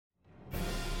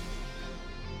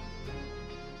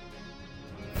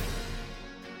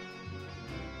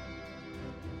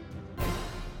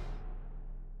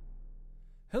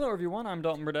Hello, everyone. I'm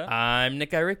Dalton Burdett. I'm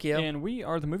Nick Iricchio. And we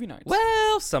are the Movie Nights.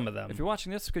 Well, some of them. If you're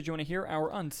watching this because you want to hear our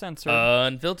uncensored,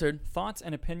 unfiltered thoughts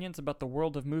and opinions about the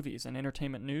world of movies and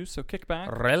entertainment news, so kick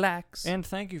back, relax, and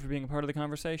thank you for being a part of the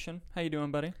conversation. How you doing,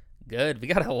 buddy? Good. We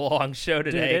got a long show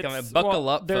today. Buckle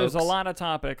up, There's folks. a lot of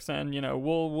topics, and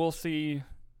we'll see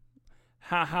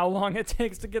how long it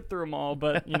takes to get through them all.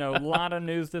 But a lot of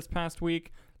news this past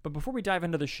week. But before we dive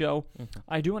into the show,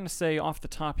 I do want to say off the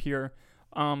top here,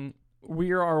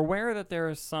 we are aware that there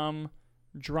is some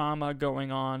drama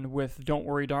going on with Don't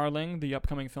Worry Darling, the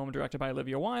upcoming film directed by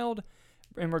Olivia Wilde,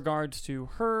 in regards to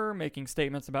her making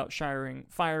statements about firing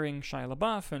Shia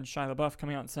LaBeouf, and Shia LaBeouf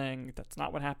coming out and saying, that's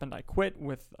not what happened, I quit,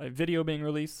 with a video being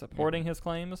released supporting his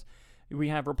claims. We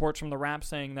have reports from The Wrap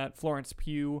saying that Florence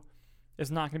Pugh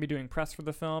is not going to be doing press for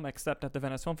the film except at the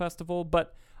Venice Film Festival,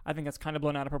 but I think that's kind of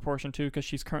blown out of proportion too, because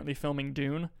she's currently filming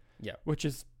Dune, which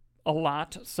is a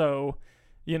lot, so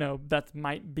that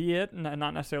might be it, and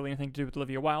not necessarily anything to do with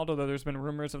Olivia Wilde, although there's been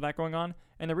rumors of that going on.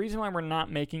 And the reason why we're not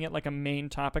making it like a main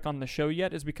topic on the show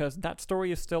yet is because that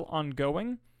story is still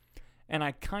ongoing, and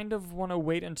I kind of want to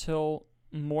wait until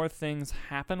more things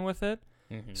happen with it,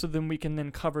 so then we can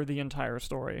then cover the entire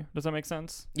story. Does that make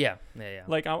sense? Yeah.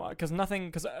 Like, because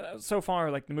so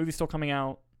far, like, the movie's still coming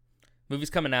out. Movie's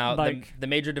coming out. Like, the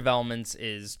major developments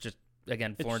is just,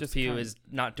 again, Florence Pugh is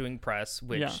not doing press,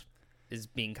 which is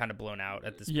being kind of blown out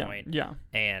at this point. Yeah.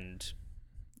 And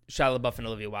Shia LaBeouf and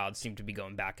Olivia Wilde seem to be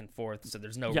going back and forth, so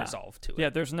there's no resolve to it. Yeah,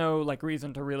 there's no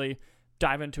reason to really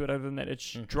dive into it other than that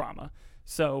it's drama.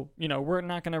 So, we're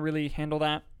not going to really handle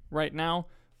that right now,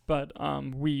 but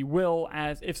we will,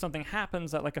 as if something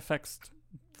happens that affects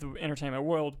the entertainment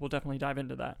world, we'll definitely dive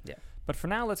into that. Yeah. But for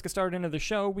now, let's get started into the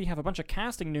show. We have a bunch of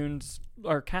casting news,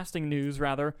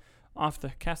 off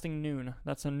the Casting Noon.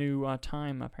 That's a new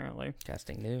time, apparently.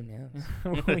 Casting Noon,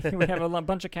 yes. we have a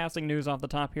bunch of casting news off the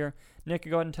top here. Nick,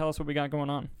 go ahead and tell us what we got going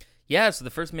on. Yeah, so the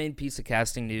first main piece of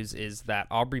casting news is that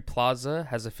Aubrey Plaza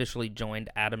has officially joined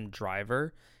Adam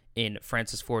Driver in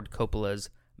Francis Ford Coppola's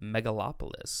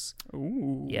Megalopolis.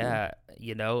 Ooh. Yeah,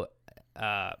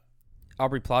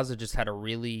 Aubrey Plaza just had a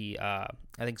really, I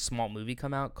think, small movie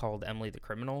come out called Emily the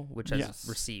Criminal, which has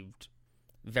received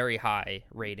very high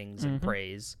ratings and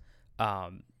praise.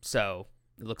 So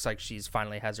it looks like she's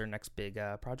finally has her next big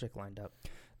project lined up.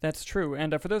 That's true.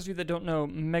 And for those of you that don't know,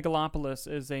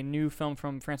 Megalopolis is a new film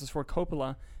from Francis Ford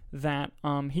Coppola that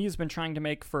he's been trying to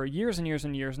make for years and years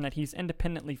and years, and that he's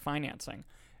independently financing.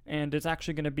 And it's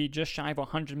actually going to be just shy of a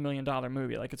 $100 million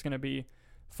movie. Like, it's going to be,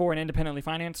 for an independently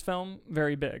financed film,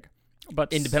 very big.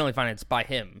 But independently financed by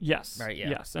him. Yes. Right, yeah.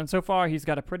 Yes. And so far, he's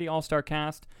got a pretty all-star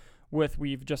cast.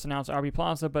 We've just announced Aubrey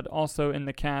Plaza, but also in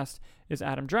the cast is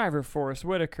Adam Driver, Forrest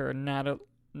Whitaker,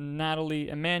 Natalie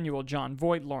Emmanuel, John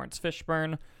Voight, Lawrence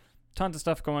Fishburne. Tons of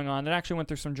stuff going on. It actually went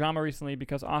through some drama recently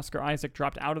because Oscar Isaac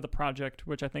dropped out of the project,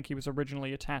 which I think he was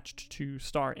originally attached to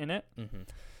star in it.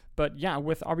 But yeah,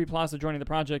 with Aubrey Plaza joining the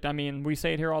project, I mean, we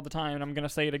say it here all the time, and I'm going to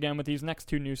say it again with these next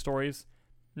two news stories.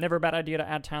 Never a bad idea to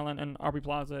add talent, and Aubrey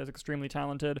Plaza is extremely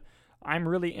talented. I'm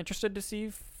really interested to see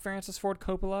Francis Ford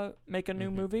Coppola make a new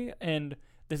movie, and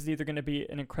this is either going to be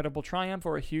an incredible triumph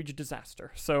or a huge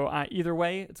disaster. So either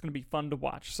way, it's going to be fun to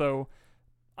watch. So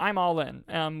I'm all in.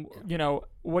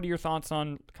 What are your thoughts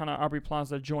on kind of Aubrey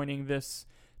Plaza joining this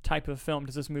type of film?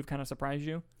 Does this move kind of surprise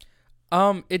you?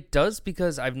 It does,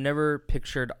 because I've never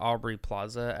pictured Aubrey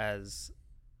Plaza as...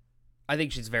 I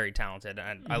think she's very talented,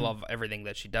 and I love everything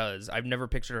that she does. I've never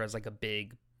pictured her as like a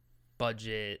big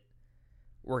budget,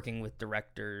 working with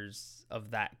directors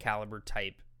of that caliber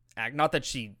type act. Not that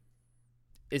she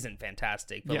isn't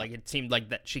fantastic, but like, it seemed like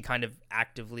that she kind of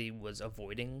actively was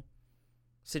avoiding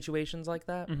situations like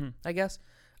that, I guess.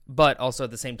 But also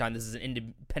at the same time, this is an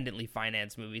independently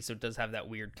financed movie, so it does have that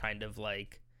weird kind of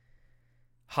like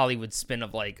Hollywood spin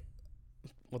of like,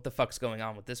 what the fuck's going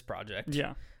on with this project?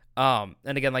 Yeah.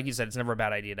 And again, like you said, it's never a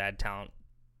bad idea to add talent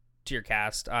to your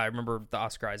cast. I remember the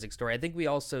Oscar Isaac story. I think we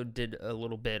also did a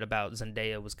little bit about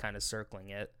Zendaya was kind of circling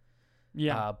it.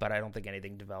 Yeah. But I don't think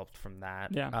anything developed from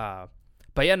that. Yeah.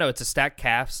 But yeah, no, it's a stacked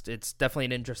cast. It's definitely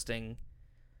an interesting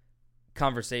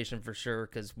conversation for sure,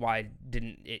 because why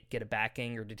didn't it get a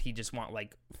backing, or did he just want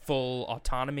like full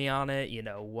autonomy on it?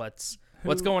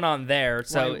 What's going on there?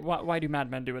 So why do Mad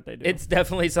Men do what they do? It's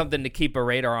definitely something to keep a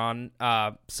radar on.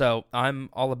 So I'm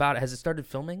all about it. Has it started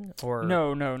filming, or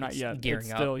no, not yet. Gearing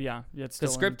it's up. still, it's still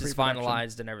the script in is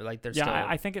finalized and everything. Like, there's still...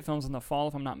 I think it films in the fall,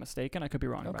 if I'm not mistaken. I could be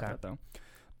wrong about that though.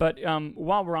 But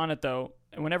while we're on it though,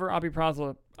 whenever Aubrey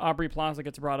Plaza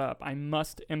gets brought up, I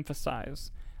must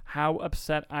emphasize how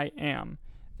upset I am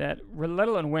that, let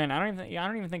alone win. I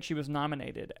don't even think she was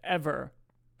nominated ever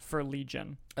for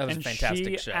Legion. That was and a fantastic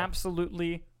she show.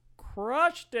 Absolutely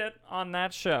crushed it on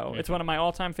that show. It's one of my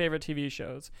all-time favorite TV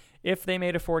shows. If they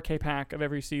made a 4K pack of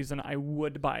every season, I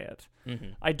would buy it.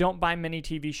 I don't buy many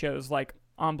TV shows like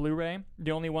on Blu-ray.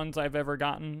 The only ones I've ever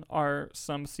gotten are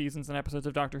some seasons and episodes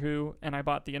of Doctor Who, and I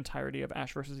bought the entirety of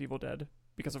Ash vs. Evil Dead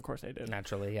because of course I did.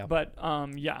 Naturally, yeah. But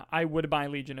yeah, I would buy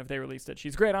Legion if they released it.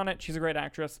 She's great on it. She's a great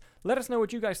actress. Let us know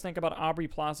what you guys think about Aubrey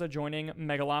Plaza joining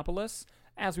Megalopolis.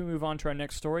 As we move on to our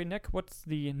next story, Nick, what's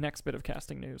the next bit of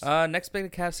casting news? Next bit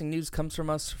of casting news comes from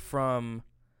us from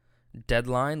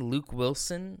Deadline. Luke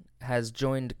Wilson has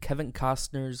joined Kevin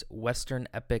Costner's Western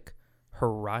epic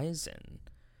Horizon.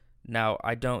 Now,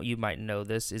 you might know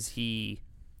this. Is he...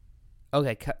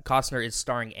 Okay, Costner is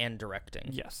starring and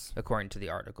directing. Yes. According to the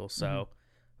article. So,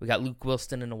 we got Luke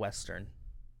Wilson in a Western.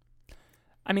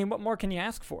 I mean, what more can you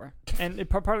ask for? And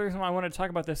part of the reason why I wanted to talk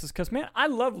about this is because, man, I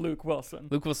love Luke Wilson.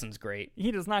 Luke Wilson's great.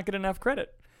 He does not get enough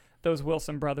credit, those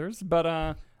Wilson brothers.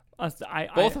 But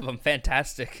both of them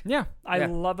fantastic. Yeah, I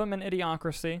love him in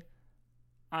Idiocracy.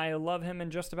 I love him in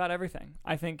just about everything.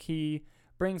 I think he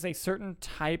brings a certain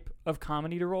type of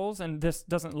comedy to roles, and this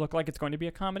doesn't look like it's going to be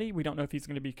a comedy. We don't know if he's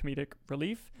going to be comedic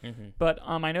relief. But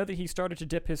I know that he started to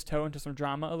dip his toe into some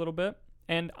drama a little bit.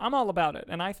 And I'm all about it.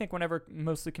 And I think whenever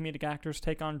mostly comedic actors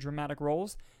take on dramatic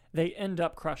roles, they end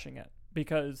up crushing it.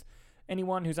 Because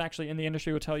anyone who's actually in the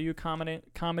industry will tell you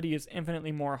comedy is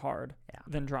infinitely more hard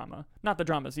than drama. Not that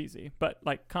drama's easy, but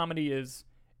like comedy is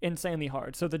insanely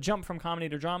hard. So the jump from comedy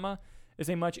to drama is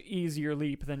a much easier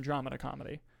leap than drama to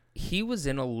comedy. He was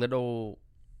in a little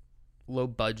low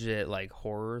budget like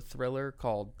horror thriller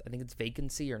called, I think it's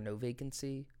Vacancy or No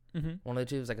Vacancy. One of the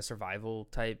two. It was like a survival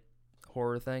type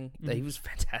horror thing that he was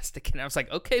fantastic, and I was like,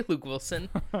 okay, Luke Wilson,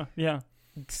 yeah,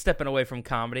 stepping away from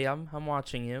comedy, I'm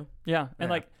watching you. Yeah, and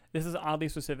like this is oddly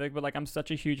specific, but like I'm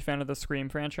such a huge fan of the Scream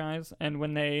franchise, and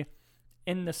when they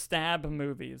in the Stab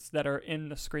movies that are in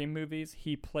the Scream movies,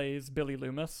 he plays Billy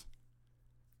Loomis,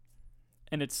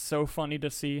 and it's so funny to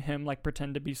see him like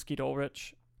pretend to be Skeet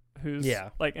Ulrich, who's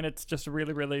like, and it's just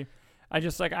really, really. I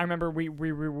remember we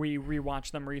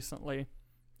rewatched them recently.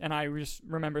 And I just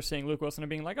remember seeing Luke Wilson and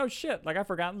being like, oh, shit. Like, I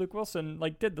forgot Luke Wilson,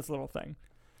 like, did this little thing.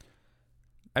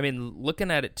 I mean,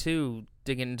 looking at it, too,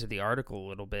 digging into the article a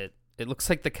little bit, it looks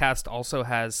like the cast also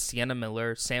has Sienna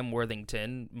Miller, Sam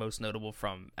Worthington, most notable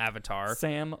from Avatar.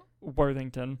 Sam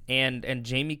Worthington. And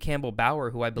Jamie Campbell Bower,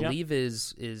 who I believe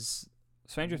is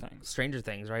Stranger Things. Stranger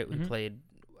Things, right? We played...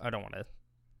 I don't want to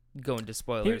go into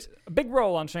spoilers. A big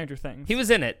role on Stranger Things. He was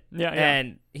in it. Yeah.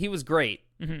 And he was great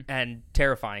and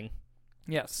terrifying.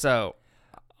 Yes. So,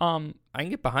 I can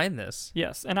get behind this.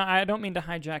 Yes, and I don't mean to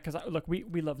hijack, because, look, we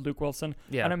love Luke Wilson.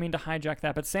 Yeah. I don't mean to hijack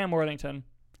that, but Sam Worthington.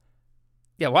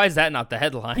 Yeah, why is that not the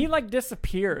headline? He, like,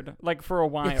 disappeared, like, for a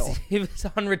while. He was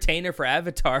on retainer for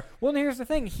Avatar. Well, and here's the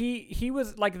thing. He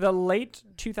was, like, the late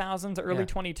 2000s, early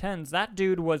 2010s. That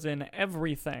dude was in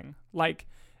everything. Like,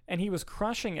 and he was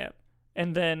crushing it.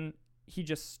 And then he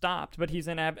just stopped, but he's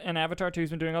in Avatar 2. He's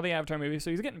been doing all the Avatar movies,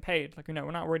 so he's getting paid. Like,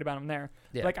 we're not worried about him there.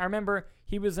 Yeah. Like, I remember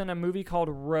he was in a movie called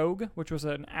Rogue, which was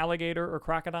an alligator or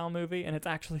crocodile movie, and it's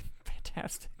actually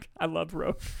fantastic. I loved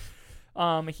Rogue.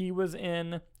 He was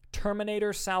in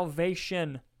Terminator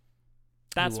Salvation.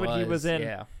 That's what he was in.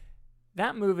 Yeah.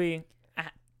 That movie,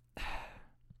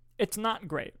 it's not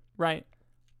great, right?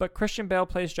 But Christian Bale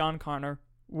plays John Connor,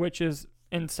 which is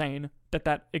insane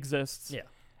that exists. Yeah.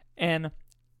 And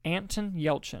Anton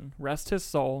Yelchin, rest his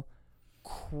soul,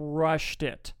 crushed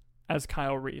it as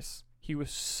Kyle Reese. He was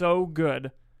so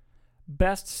good.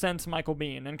 Best since Michael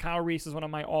Biehn. And Kyle Reese is one of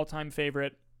my all-time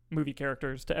favorite movie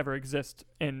characters to ever exist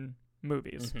in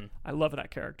movies. I love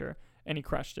that character. And he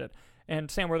crushed it.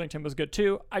 And Sam Worthington was good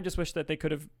too. I just wish that they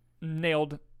could have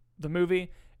nailed the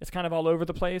movie. It's kind of all over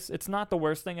the place. It's not the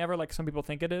worst thing ever like some people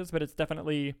think it is, but it's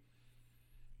definitely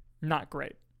not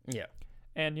great. Yeah.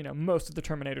 And, most of the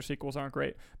Terminator sequels aren't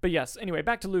great. But yes, anyway,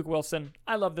 back to Luke Wilson.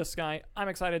 I love this guy. I'm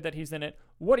excited that he's in it.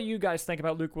 What do you guys think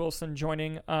about Luke Wilson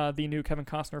joining the new Kevin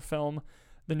Costner film,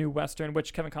 the new Western,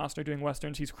 which Kevin Costner doing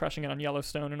Westerns, he's crushing it on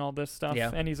Yellowstone and all this stuff.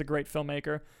 Yeah. And he's a great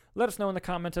filmmaker. Let us know in the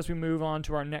comments as we move on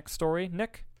to our next story.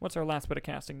 Nick, what's our last bit of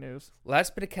casting news?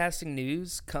 Last bit of casting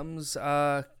news comes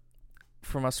from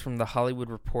us from The Hollywood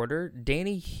Reporter.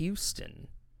 Danny Houston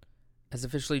has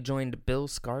officially joined Bill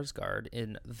Skarsgård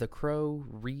in The Crow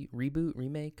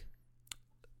remake.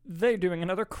 They're doing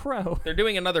another Crow. They're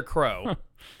doing another Crow.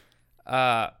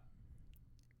 Yeah.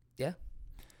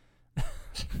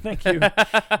 Thank you.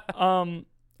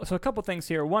 So a couple things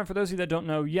here. One, for those of you that don't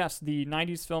know, yes, the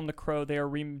 90s film The Crow, they are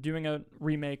doing a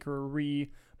remake or a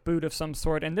reboot of some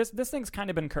sort. And this thing's kind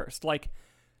of been cursed. Like,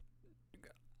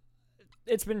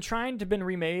 it's been trying to been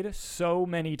remade so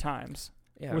many times.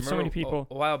 Yeah, with so many people.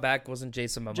 A while back, wasn't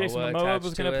Jason Momoa Jason Momoa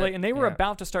was going to play, and they were Yeah.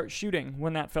 about to start shooting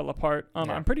when that fell apart. Yeah.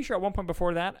 I'm pretty sure at one point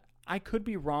before that, I could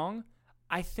be wrong.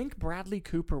 I think Bradley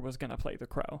Cooper was going to play the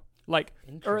Crow, like,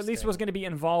 or at least was going to be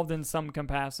involved in some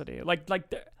capacity.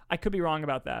 I could be wrong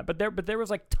about that, but there was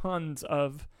like tons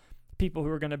of people who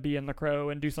were going to be in the Crow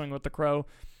and do something with the Crow.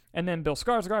 And then Bill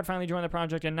Skarsgård finally joined the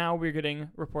project, and now we're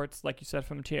getting reports, like you said,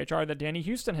 from THR that Danny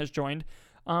Houston has joined.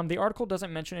 The article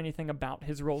doesn't mention anything about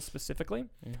his role specifically,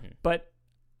 but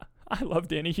I love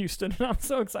Danny Houston, and I'm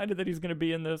so excited that he's going to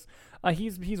be in this.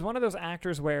 He's one of those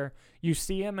actors where you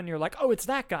see him and you're like, oh, it's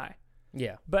that guy.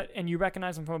 Yeah. And you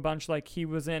recognize him from a bunch. Like, he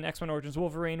was in X-Men Origins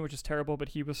Wolverine, which is terrible, but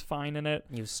he was fine in it.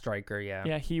 He was Stryker, yeah.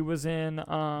 Yeah, he was in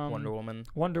Wonder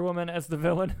Woman as the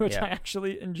villain, which Yeah. I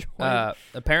actually enjoyed.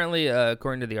 Apparently,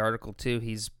 according to the article, too,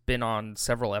 he's been on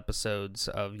several episodes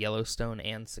of Yellowstone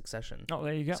and Succession. Oh,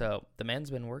 there you go. So the man's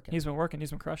been working. He's been working. He's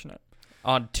been crushing it.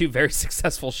 On 2 very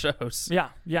successful shows. Yeah.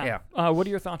 What are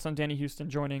your thoughts on Danny Houston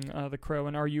joining The Crow,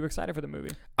 and are you excited for the movie?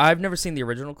 I've never seen the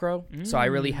original Crow, so I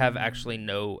really have actually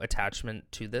no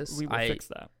attachment to this. We will fix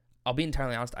that. I'll be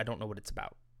entirely honest, I don't know what it's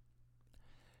about.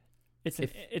 It's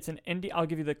an indie. I'll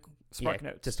give you the spark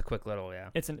notes. Just a quick little,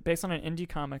 It's based on an indie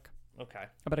comic Okay.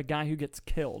 about a guy who gets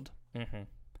killed, Mm-hmm.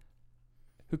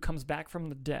 who comes back from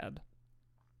the dead,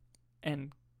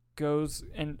 and goes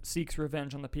and seeks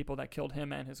revenge on the people that killed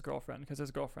him and his girlfriend, because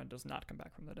his girlfriend does not come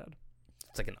back from the dead.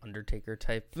 It's like an Undertaker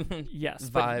type Yes,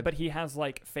 vibe. but he has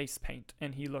like face paint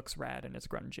and he looks rad and it's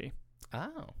grungy.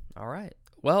 Oh, all right.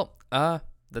 Well,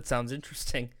 that sounds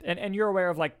interesting. And you're aware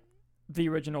of like the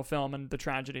original film and the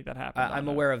tragedy that happened. I'm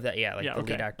aware of that. Yeah, the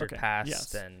okay, lead actor passed,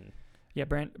 yes. and Yeah,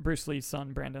 Bruce Lee's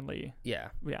son, Brandon Lee. yeah,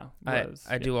 Was.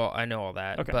 I know all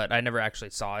that, Okay. but I never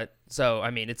actually saw it. So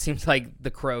I mean, it seems like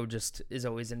The Crow just is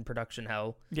always in production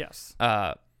hell. Yes.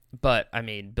 But I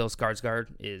mean, Bill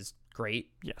Skarsgård is great.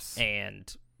 Yes.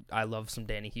 And I love some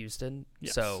Danny Houston.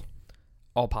 Yes. So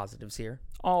all positives here.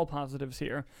 All positives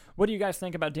here. What do you guys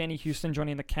think about Danny Houston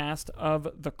joining the cast of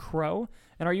The Crow?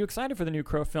 And are you excited for the new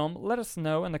Crow film? Let us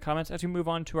know in the comments as we move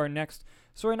on to our next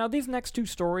story. Now, these next 2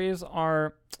 stories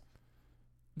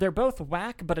they're both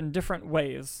whack, but in different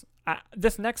ways.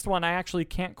 This next one, I actually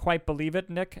can't quite believe it.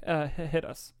 Nick, hit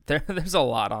us. There's a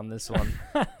lot on this one.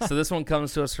 So this one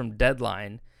comes to us from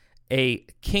Deadline. A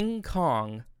King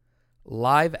Kong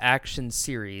live action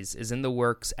series is in the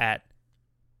works at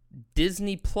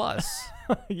Disney Plus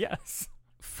Yes.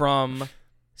 from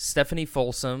Stephanie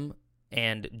Folsom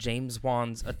and James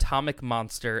Wan's Atomic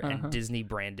Monster and Disney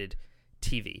branded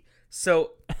TV.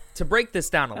 So to break this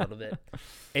down a little bit,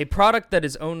 a product that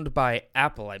is owned by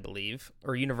Apple, I believe,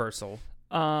 or Universal.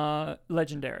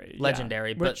 Legendary.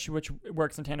 Legendary, yeah. but which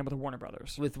works in tandem with Warner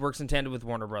Brothers. Works in tandem with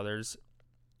Warner Brothers.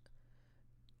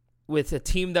 With a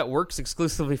team that works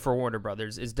exclusively for Warner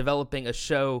Brothers, is developing a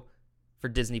show for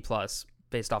Disney Plus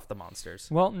based off the monsters.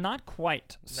 Well, not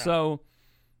quite. No. So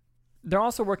they're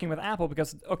also working with Apple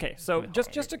because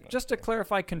just to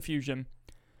clarify confusion.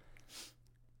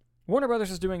 Warner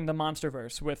Brothers is doing the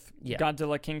MonsterVerse with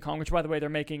Godzilla, King Kong, which, by the way, they're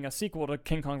making a sequel to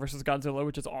King Kong vs. Godzilla,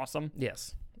 which is awesome.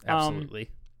 Yes, absolutely.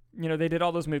 They did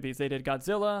all those movies. They did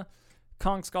Godzilla,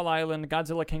 Kong Skull Island,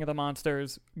 Godzilla King of the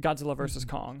Monsters, Godzilla vs.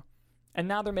 Kong. And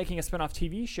now they're making a spin-off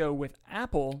TV show with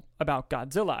Apple about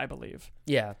Godzilla, I believe.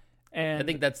 Yeah. And I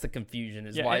think that's the confusion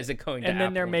why is it going to Apple? And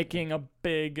then they're making a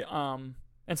big...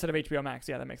 instead of HBO Max.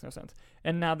 Yeah, that makes no sense.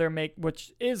 And now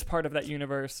which is part of that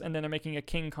universe, and then they're making a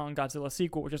King Kong Godzilla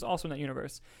sequel, which is also in that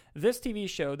universe. This TV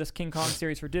show, this King Kong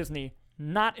series for Disney,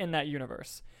 not in that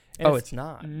universe. And it's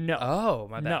not? No. Oh,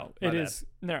 my bad.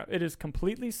 No, it is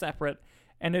completely separate,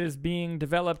 and it is being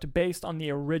developed based on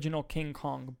the original King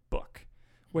Kong book,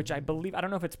 which I believe, I don't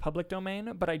know if it's public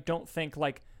domain, but I don't think,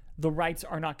 the rights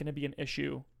are not going to be an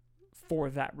issue for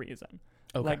that reason.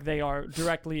 Okay. They are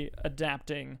directly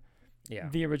adapting... Yeah.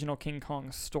 The original King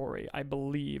Kong story, I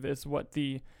believe, is what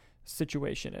the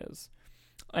situation is.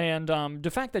 And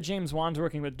the fact that James Wan's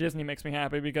working with Disney makes me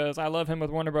happy because I love him with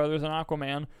Warner Brothers and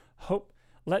Aquaman.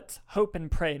 Let's hope and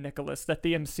pray, Nicholas, that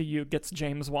the MCU gets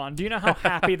James Wan. Do you know how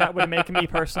happy that would make me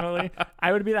personally?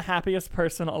 I would be the happiest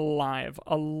person alive.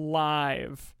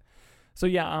 So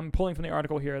yeah, I'm pulling from the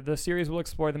article here. The series will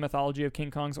explore the mythology of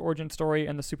King Kong's origin story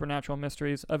and the supernatural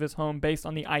mysteries of his home based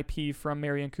on the IP from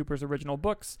Marion Cooper's original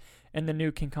books and the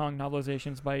new King Kong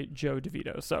novelizations by Joe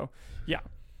DeVito. So yeah,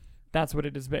 that's what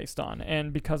it is based on.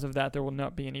 And because of that, there will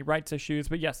not be any rights issues.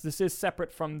 But yes, this is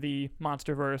separate from the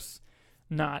MonsterVerse,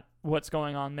 not what's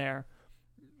going on there,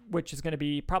 which is going to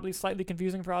be probably slightly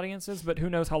confusing for audiences, but who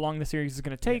knows how long the series is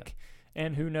going to take,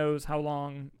 and who knows how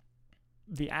long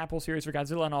the Apple series for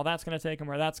Godzilla and all that's going to take and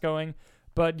where that's going.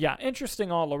 But yeah,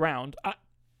 interesting all around.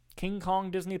 King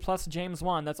Kong, Disney Plus, James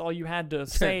Wan. That's all you had to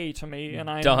say to me, and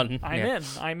I'm done.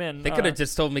 I'm in. They could have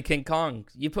just told me King Kong.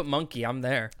 You put Monkey, I'm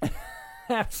there.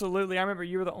 Absolutely. I remember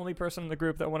you were the only person in the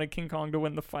group that wanted King Kong to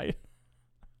win the fight.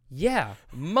 Yeah,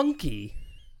 Monkey.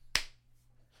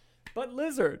 But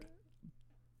Lizard.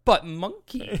 But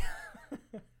Monkey.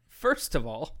 First of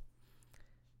all.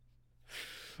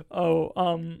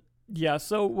 Yeah,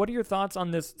 so what are your thoughts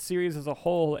on this series as a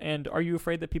whole, and are you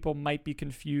afraid that people might be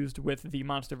confused with the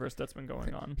MonsterVerse that's been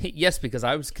going on? Yes, because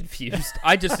I was confused.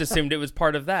 I just assumed it was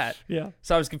part of that. Yeah.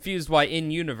 So I was confused why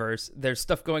in-universe there's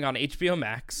stuff going on HBO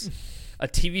Max, a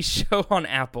TV show on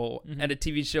Apple, and a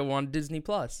TV show on Disney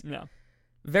Plus. Yeah.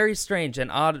 Very strange and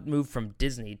odd move from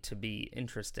Disney to be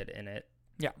interested in it.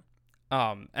 Yeah.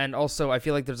 And also, I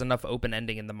feel like there's enough open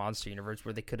ending in the monster universe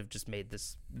where they could have just made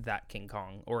that King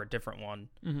Kong or a different one,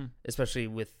 especially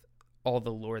with all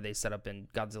the lore they set up in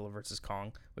Godzilla vs.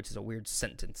 Kong, which is a weird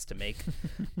sentence to make.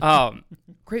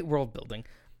 Great world building.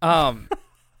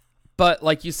 But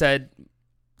like you said,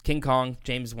 King Kong,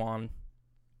 James Wan,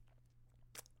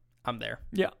 I'm there.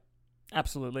 Yeah,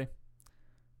 absolutely.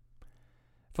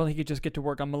 If only he could just get to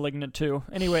work on Malignant too.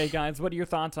 Anyway, guys, what are your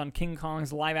thoughts on King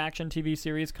Kong's live-action TV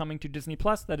series coming to Disney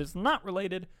Plus that is not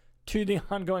related to the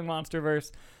ongoing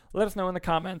MonsterVerse? Let us know in the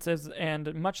comments,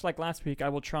 and much like last week, I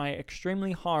will try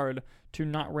extremely hard to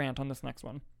not rant on this next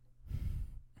one.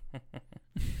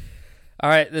 All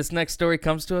right, this next story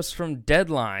comes to us from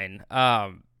Deadline.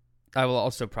 I will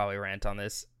also probably rant on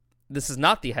this. This is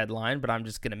not the headline, but I'm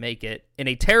just going to make it. In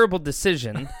a terrible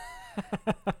decision...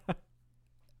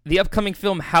 The upcoming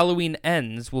film Halloween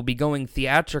Ends will be going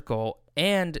theatrical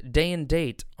and day and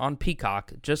date on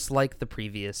Peacock, just like the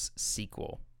previous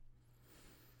sequel.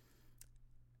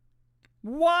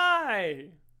 Why?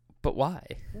 But why?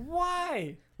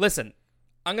 Why? Listen,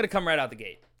 I'm going to come right out the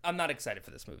gate. I'm not excited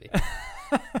for this movie.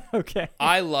 Okay.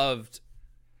 I loved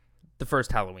the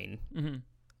first Halloween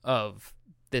of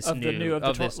this starting in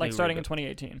reboot.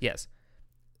 2018. Yes.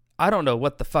 I don't know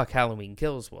what the fuck Halloween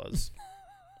Kills was.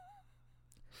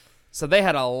 So they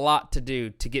had a lot to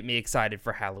do to get me excited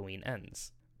for Halloween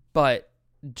Ends. But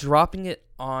dropping it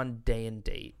on day and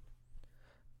date,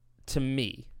 to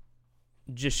me,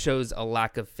 just shows a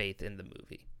lack of faith in the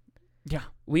movie. Yeah.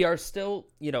 We are still,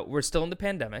 we're still in the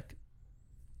pandemic.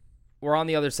 We're on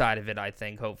the other side of it, I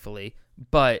think, hopefully.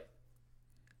 But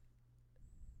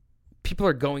people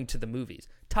are going to the movies.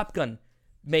 Top Gun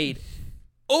made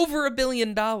over $1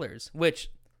 billion, which...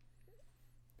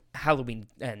 Halloween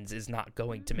Ends is not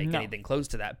going to make anything close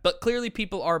to that. But clearly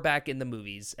people are back in the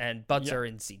movies and butts are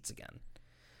in seats again.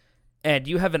 And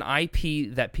you have an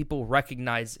IP that people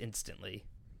recognize instantly.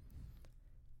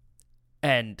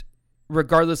 And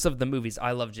regardless of the movies,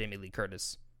 I love Jamie Lee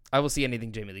Curtis. I will see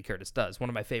anything Jamie Lee Curtis does. One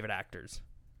of my favorite actors.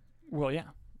 Well, yeah,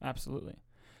 absolutely.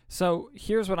 So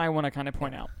here's what I want to kind of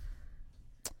point out.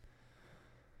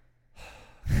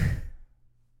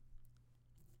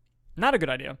 Not a good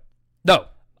idea. No.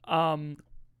 I'm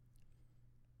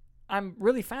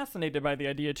really fascinated by the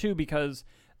idea too, because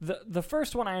the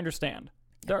first one I understand,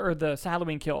 the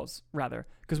Halloween Kills rather,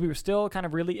 because we were still kind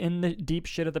of really in the deep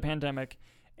shit of the pandemic,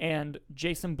 and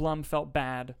Jason Blum felt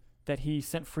bad that he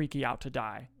sent Freaky out to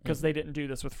die because they didn't do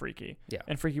this with Freaky. Yeah.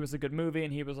 And Freaky was a good movie,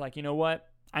 and he was like, you know what?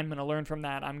 I'm gonna learn from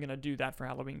that. I'm gonna do that for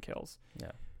Halloween Kills.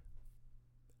 Yeah.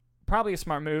 Probably a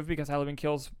smart move because Halloween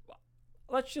Kills.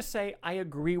 Let's just say I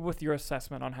agree with your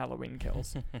assessment on Halloween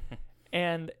Kills.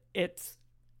 And it's...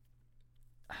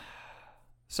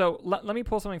 So let me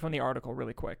pull something from the article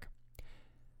really quick.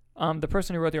 The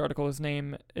person who wrote the article, his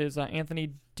name is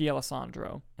Anthony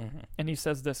D'Alessandro. And he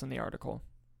says this in the article.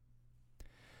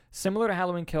 Similar to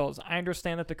Halloween Kills, I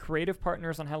understand that the creative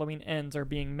partners on Halloween Ends are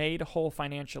being made whole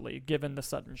financially given the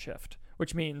sudden shift,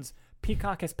 which means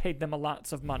Peacock has paid them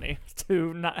lots of money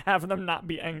to not have them not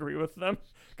be angry with them.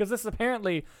 Because this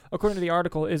apparently, according to the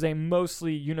article, is a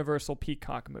mostly universal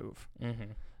Peacock move.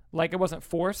 Like, it wasn't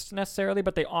forced necessarily,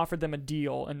 but they offered them a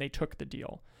deal and they took the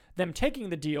deal. Them taking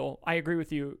the deal, I agree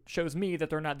with you, shows me that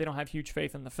they don't have huge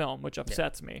faith in the film, which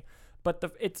upsets me. But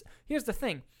here's the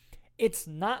thing. It's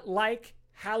not like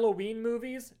Halloween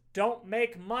movies don't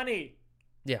make money.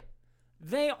 Yeah.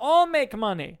 They all make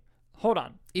money. Hold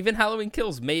on. Even Halloween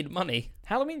Kills made money.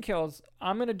 Halloween Kills,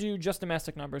 I'm going to do just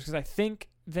domestic numbers because I think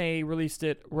they released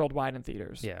it worldwide in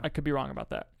theaters. Yeah. I could be wrong about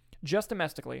that. Just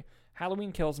domestically,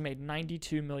 Halloween Kills made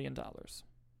 $92 million.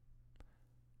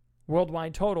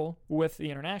 Worldwide total with the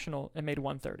international, it made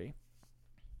 $130.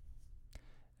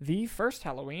 The first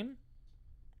Halloween,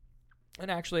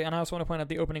 and I also want to point out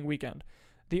the opening weekend.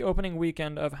 The opening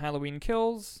weekend of Halloween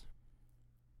Kills,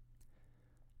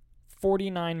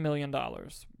 $49 million,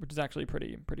 which is actually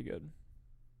pretty good.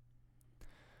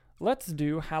 Let's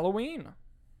do Halloween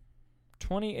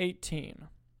 2018.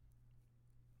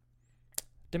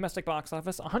 Domestic box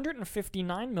office,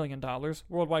 $159 million.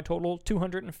 Worldwide total,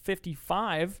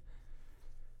 $255.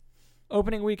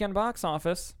 Opening weekend box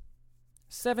office,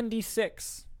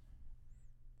 76.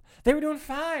 They were doing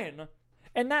fine.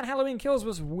 And that Halloween Kills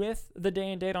was with the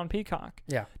day and date on Peacock.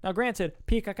 Yeah. Now, granted,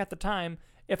 Peacock at the time,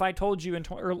 if I told you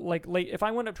if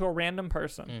I went up to a random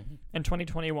person in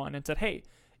 2021 and said, "Hey,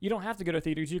 you don't have to go to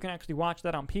theaters. You can actually watch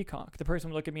that on Peacock," the person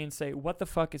would look at me and say, "What the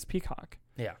fuck is Peacock?"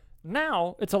 Yeah.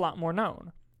 Now it's a lot more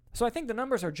known. So I think the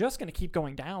numbers are just going to keep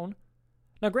going down.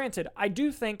 Now, granted, I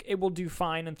do think it will do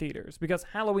fine in theaters because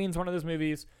Halloween's one of those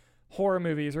movies, horror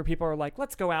movies, where people are like,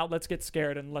 let's go out, let's get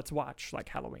scared, and let's watch like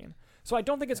Halloween. So I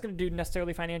don't think it's going to do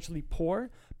necessarily financially poor,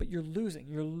 but you're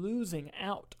losing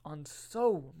out on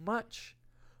so much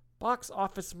box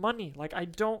office money. Like I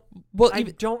don't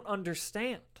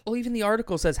understand. Well, even the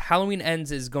article says Halloween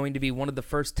Ends is going to be one of the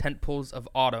first tentpoles of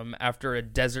autumn after a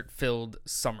desert-filled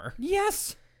summer.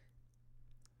 Yes.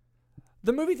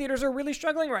 The movie theaters are really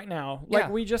struggling right now, like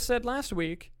we just said last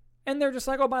week, and they're just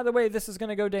like, oh, by the way, this is going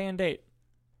to go day and date.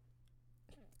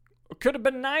 Could have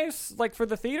been nice, like, for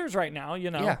the theaters right now, you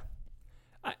know? Yeah.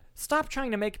 Stop trying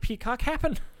to make Peacock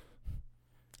happen.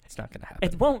 It's not going to happen.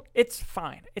 It won't. It's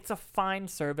fine. It's a fine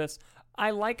service.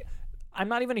 I'm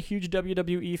not even a huge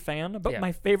WWE fan, but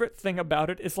my favorite thing about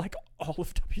it is, like, all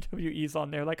of WWE's on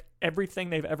there. Like,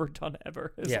 everything they've ever done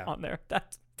ever is on there.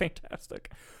 That's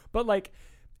fantastic. But, like,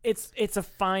 it's a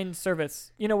fine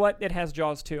service. You know what? It has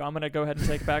Jaws too. I'm gonna go ahead and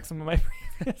take back some of my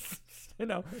previous,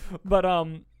 But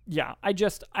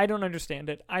I don't understand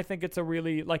it. I think it's a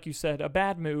really, like you said, a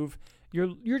bad move.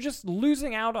 You're just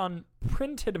losing out on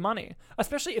printed money,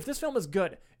 especially if this film is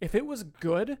good. If it was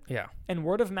good, and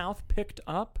word of mouth picked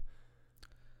up.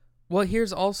 Well,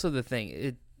 here's also the thing.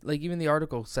 It like even the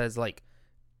article says like,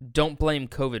 don't blame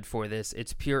COVID for this.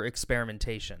 It's pure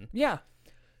experimentation. Yeah.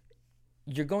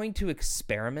 You're going to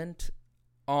experiment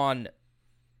on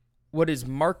what is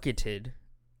marketed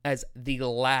as the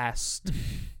last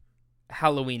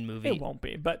Halloween movie. It won't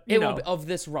be, but it will be, of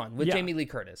this run with Jamie Lee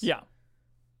Curtis. Yeah.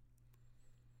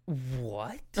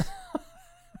 What?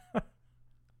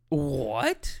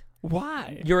 What?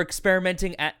 Why? You're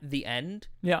experimenting at the end?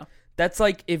 Yeah. That's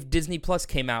like if Disney Plus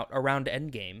came out around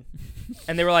Endgame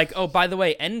and they were like, oh, by the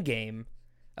way,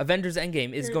 Avengers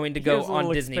Endgame is going to go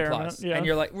on Disney Plus. And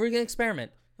you're like, we're going to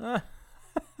experiment.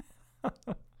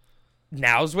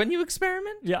 Now's when you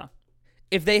experiment? Yeah.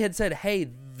 If they had said, hey,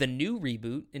 the new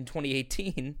reboot in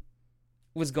 2018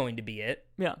 was going to be it.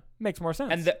 Yeah, makes more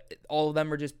sense. And all of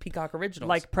them are just Peacock originals.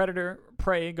 Like Predator,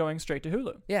 Prey going straight to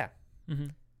Hulu. Yeah. Mm-hmm.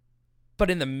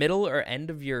 But in the middle or end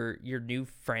of your new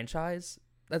franchise,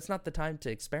 that's not the time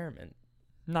to experiment.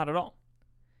 Not at all.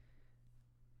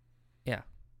 Yeah.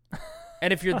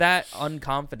 And if you're that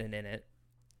unconfident in it,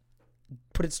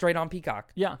 put it straight on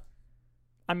Peacock. Yeah.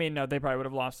 I mean, no, they probably would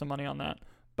have lost some money on that.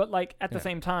 But, like, at the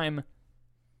same time,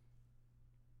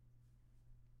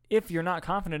 if you're not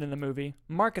confident in the movie,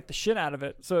 market the shit out of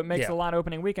it so it makes a lot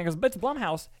opening weekend. Because it's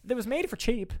Blumhouse. It was made for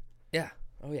cheap. Yeah.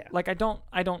 Oh, yeah. Like, I don't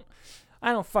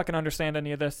fucking understand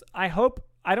any of this. I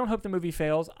don't hope the movie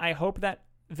fails. I hope that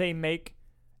they make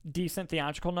decent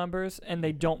theatrical numbers and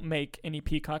they don't make any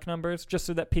Peacock numbers just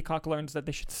so that Peacock learns that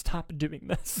they should stop doing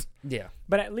this. Yeah.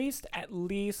 But at least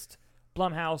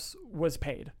Blumhouse was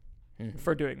paid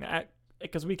for doing that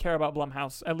because we care about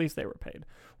Blumhouse. At least they were paid.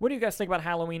 What do you guys think about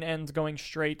Halloween Ends going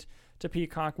straight to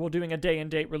Peacock? We're doing a day and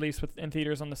date release in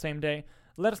theaters on the same day.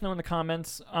 Let us know in the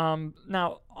comments.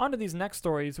 Now on to these next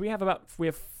stories. We have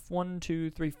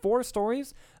 4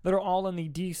 stories that are all in the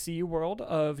DC world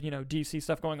of, DC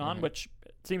stuff going on, which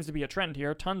seems to be a trend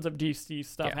here. Tons of DC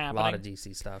stuff happening. A lot of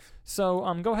DC stuff. So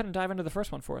go ahead and dive into the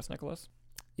first one for us, Nicholas.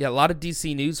 Yeah, a lot of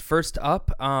DC news. First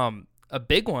up, a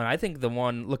big one. I think the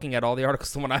one, looking at all the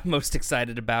articles, the one I'm most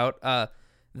excited about,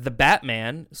 The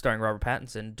Batman, starring Robert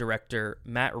Pattinson, director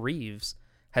Matt Reeves,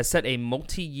 has set a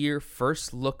multi-year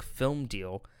first-look film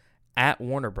deal at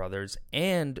Warner Brothers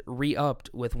and re-upped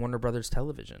with Warner Brothers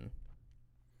Television.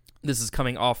 This is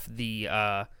coming off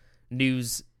the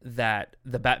news that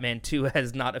The Batman 2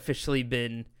 has not officially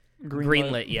been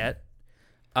greenlit yet.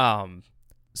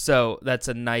 So that's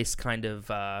a nice kind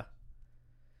of...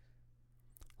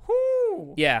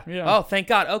 Yeah. Oh, thank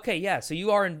God. Okay, yeah. So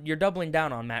you're doubling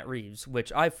down on Matt Reeves,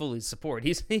 which I fully support.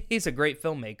 He's a great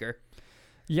filmmaker.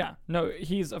 Yeah. No,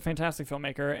 he's a fantastic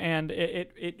filmmaker, and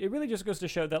it really just goes to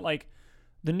show that, like,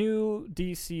 the new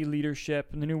DC leadership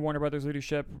and the new Warner Brothers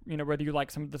leadership, whether you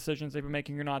like some of the decisions they've been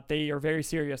making or not, they are very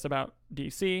serious about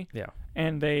DC. Yeah.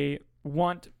 And they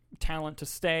want talent to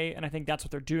stay, and I think that's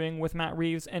what they're doing with Matt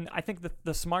Reeves. And I think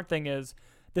the smart thing is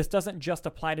this doesn't just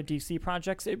apply to DC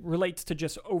projects. It relates to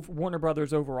just Warner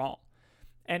Brothers overall.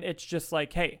 And it's just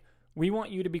like, hey, we want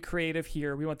you to be creative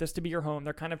here. We want this to be your home.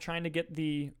 They're kind of trying to get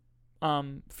the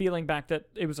feeling back that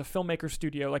it was a filmmaker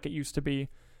studio like it used to be.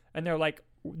 And they're like,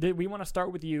 we want to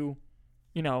start with you.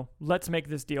 Let's make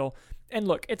this deal. And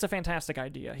look, it's a fantastic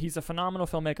idea. He's a phenomenal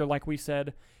filmmaker, like we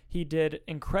said. He did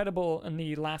incredible in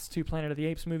the last 2 Planet of the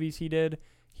Apes movies he did.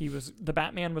 The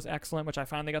Batman was excellent, which I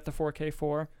finally got the 4K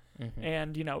for. Mm-hmm.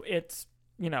 And, it's,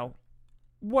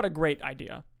 what a great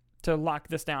idea to lock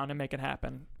this down and make it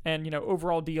happen. And,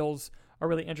 overall deals are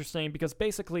really interesting because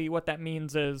basically what that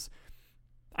means is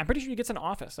I'm pretty sure he gets an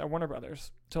office at Warner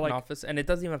Brothers. An office, and it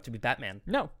doesn't even have to be Batman.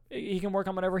 No, he can work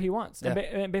on whatever he wants. Yeah.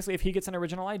 And basically, if he gets an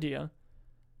original idea,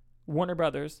 Warner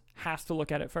Brothers has to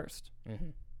look at it first. Mm-hmm.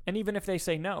 And even if they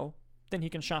say no, then he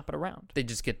can shop it around. They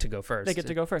just get to go first. They get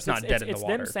to go first. It's not dead in the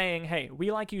water. It's them saying, hey,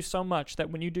 we like you so much that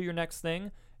when you do your next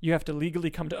thing, you have to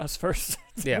legally come to us first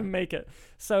to make it.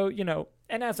 So,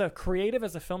 and as a creative,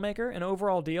 as a filmmaker, an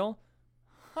overall deal,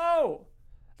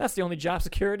 that's the only job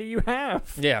security you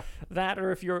have. Yeah. That,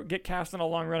 or if you get cast in a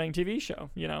long-running TV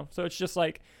show, So it's just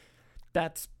like,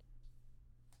 that's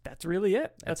really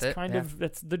it. That's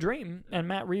the dream. And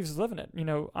Matt Reeves is living it.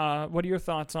 What are your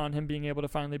thoughts on him being able to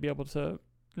finally be able to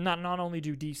not only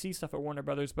do DC stuff at Warner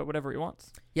Brothers, but whatever he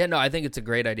wants? Yeah, no, I think it's a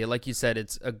great idea. Like you said,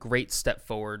 it's a great step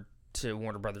forward to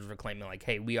Warner Brothers reclaiming, like,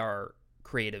 hey, we are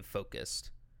creative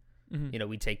focused. Mm-hmm.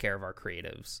 We take care of our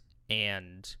creatives.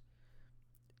 And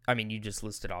I mean, you just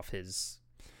listed off his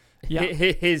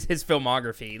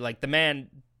filmography. Like, the man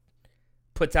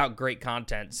puts out great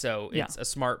content, so it's a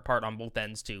smart part on both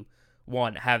ends to,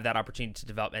 one, have that opportunity to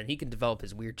develop, and he can develop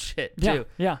his weird shit too.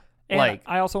 Yeah. And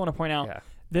I also want to point out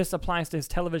this applies to his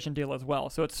television deal as well,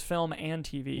 so it's film and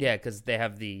TV. Yeah, because they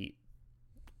have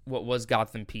what was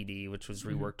Gotham PD, which was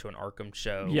reworked to an Arkham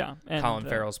show. Yeah, and Colin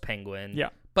Farrell's Penguin. Yeah,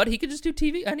 but he could just do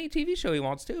any TV show he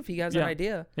wants to if he has an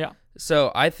idea. Yeah.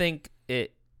 So I think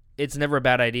it's never a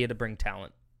bad idea to bring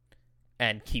talent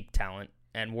and keep talent,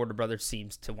 and Warner Brothers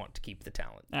seems to want to keep the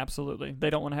talent. Absolutely. They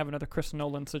don't want to have another Chris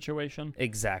Nolan situation.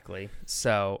 Exactly.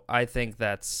 So I think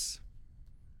that's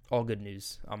all good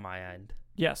news on my end.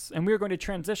 Yes, and we're going to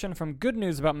transition from good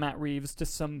news about Matt Reeves to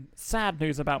some sad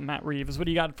news about Matt Reeves. What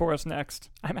do you got for us next?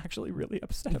 I'm actually really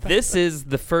upset about this. Is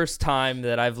the first time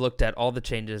that I've looked at all the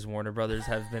changes Warner Brothers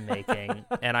have been making,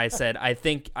 and I said, I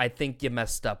think you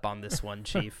messed up on this one,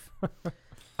 Chief.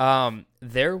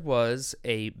 There was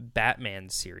a Batman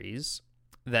series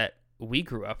that we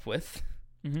grew up with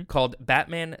called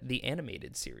Batman the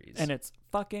Animated Series. And it's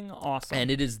fucking awesome.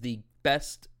 And it is the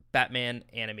best Batman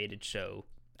animated show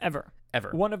ever.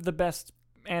 One of the best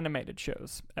animated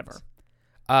shows ever.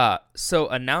 So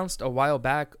announced a while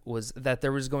back was that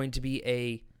there was going to be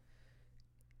a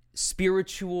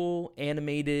spiritual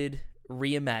animated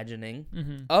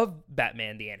reimagining of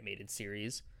Batman the Animated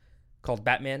Series called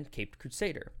Batman Caped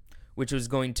Crusader, which was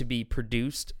going to be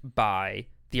produced by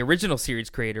the original series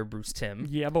creator, Bruce Timm.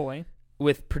 Yeah, boy.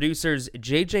 With producers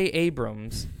J.J.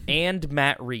 Abrams and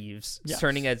Matt Reeves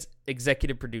serving as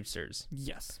executive producers.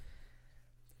 Yes.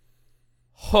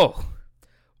 Oh.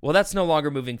 Well, that's no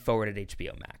longer moving forward at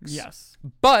HBO Max. Yes.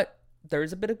 But there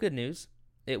is a bit of good news.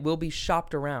 It will be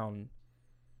shopped around.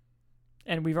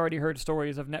 And we've already heard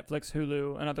stories of Netflix,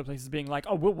 Hulu, and other places being like,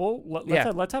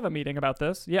 let's have a meeting about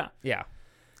this. Yeah. Yeah.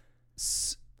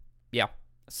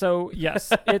 So,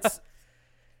 yes, it's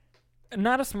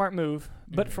not a smart move,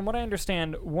 but from what I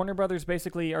understand, Warner Brothers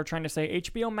basically are trying to say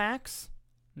HBO Max,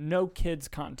 no kids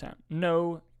content,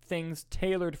 no things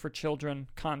tailored for children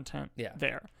content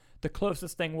there. The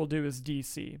closest thing we'll do is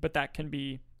DC, but that can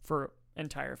be for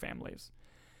entire families.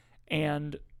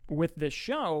 And with this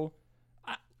show,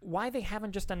 why they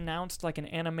haven't just announced like an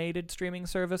animated streaming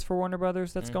service for Warner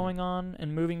Brothers that's going on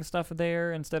and moving stuff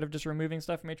there instead of just removing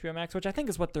stuff from HBO Max, which I think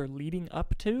is what they're leading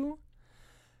up to,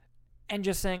 and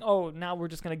just saying, oh, now we're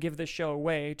just going to give this show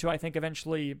away to, I think,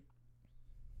 eventually,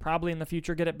 probably in the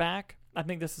future, get it back. I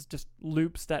think this is just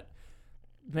loops that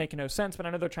make no sense, but I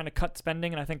know they're trying to cut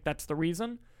spending, and I think that's the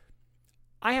reason.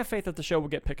 I have faith that the show will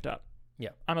get picked up. Yeah.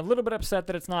 I'm a little bit upset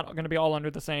that it's not going to be all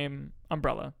under the same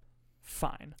umbrella.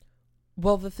 Fine.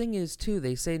 Well, the thing is, too,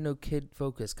 they say no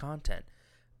kid-focused content.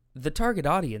 The target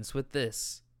audience with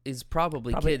this is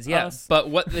probably kids, us. But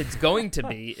what it's going to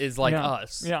be is like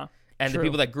us. Yeah. And the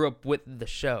people that grew up with the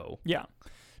show. Yeah,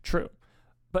 true.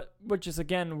 But which is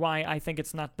again why I think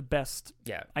it's not the best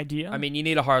Yeah. idea. I mean, you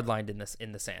need a hard line in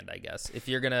the sand, I guess. If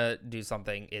you're gonna do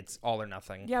something, it's all or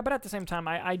nothing. yeah, but at the same time,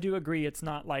 I do agree it's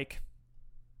not like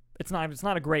it's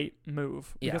not a great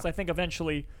move because I think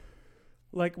eventually,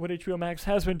 like what HBO Max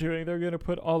has been doing, they're gonna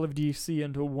put all of DC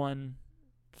into one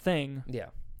thing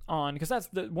Yeah. on because that's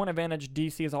the one advantage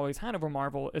DC has always had over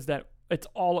Marvel is that it's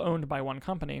all owned by one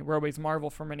company. Whereas Marvel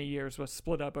for many years was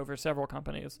split up over several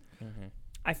companies. Mm-hmm.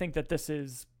 I think that this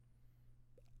is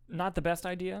not the best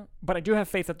idea, but I do have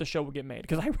faith that the show will get made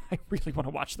because I really want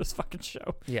to watch this fucking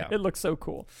show. Yeah. It looks so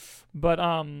cool. But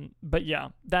yeah,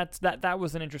 that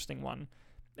was an interesting one.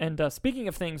 And speaking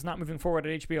of things not moving forward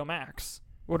at HBO Max,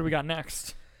 what do we got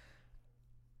next?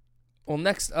 Well,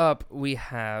 next up we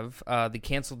have the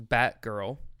canceled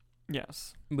Batgirl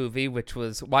Yes. movie, which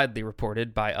was widely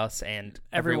reported by us and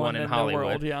everyone in the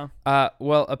Hollywood. world, yeah.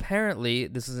 Well, apparently,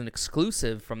 this is an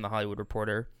exclusive from the Hollywood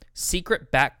Reporter.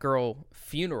 Secret Batgirl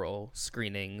funeral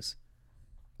screenings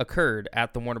occurred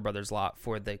at the Warner Brothers lot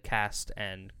for the cast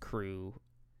and crew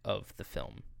of the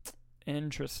film.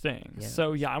 Interesting. Yeah.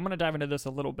 So yeah, I'm gonna dive into this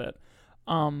a little bit.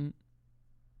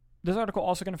 This article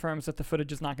also confirms that the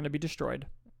footage is not going to be destroyed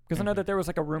because I know that there was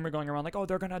like a rumor going around like, oh,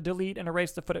 they're gonna delete and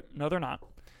erase the footage. No, they're not.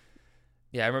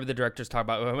 Yeah, I remember the directors talking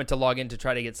about I went to log in to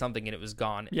try to get something and it was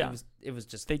gone. Yeah. It was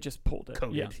just They just pulled it.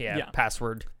 coded. Yeah. Yeah.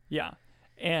 Password. Yeah.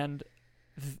 And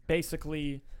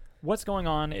basically what's going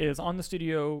on is on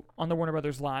the Warner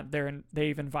Brothers lot,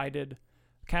 they've invited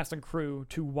cast and crew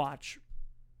to watch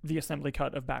the assembly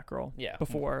cut of Batgirl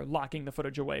before locking the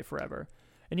footage away forever.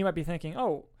 And you might be thinking,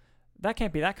 oh, that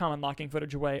can't be that common, locking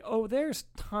footage away. Oh, there's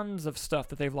tons of stuff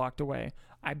that they've locked away.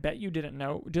 I bet you didn't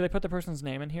know. Do they put the person's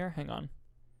name in here? Hang on.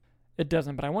 It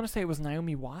doesn't, but I want to say it was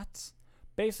Naomi Watts.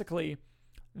 Basically,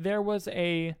 there was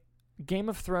a Game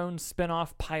of Thrones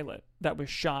spin-off pilot that was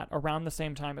shot around the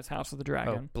same time as House of the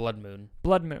Dragon. Oh, Blood Moon.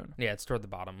 Blood Moon. Yeah, it's toward the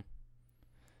bottom.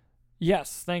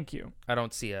 Yes, thank you. I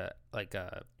don't see a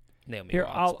Naomi Here,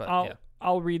 Watts.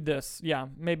 I'll read this. Yeah,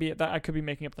 maybe I could be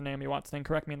making up the Naomi Watts thing.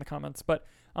 Correct me in the comments. But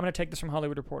I'm going to take this from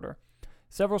Hollywood Reporter.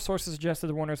 Several sources suggested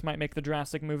the Warners might make the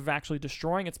drastic move of actually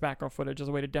destroying its Batgirl footage as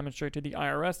a way to demonstrate to the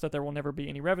IRS that there will never be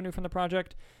any revenue from the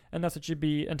project, and thus it should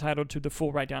be entitled to the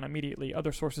full write-down immediately.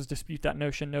 Other sources dispute that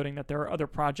notion, noting that there are other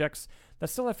projects that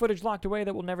still have footage locked away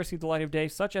that will never see the light of day,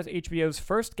 such as HBO's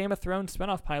first Game of Thrones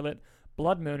spin-off pilot,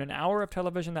 Blood Moon, an hour of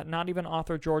television that not even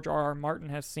author George R.R. Martin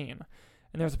has seen.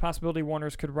 And there's a possibility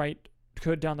Warners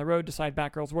could down the road decide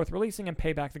Batgirl's worth releasing and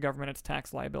pay back the government its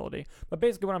tax liability. But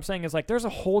basically what I'm saying is like there's a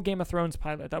whole Game of Thrones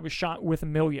pilot that was shot with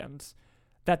millions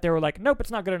that they were like, nope,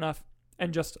 it's not good enough,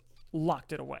 and just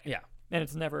locked it away. Yeah. And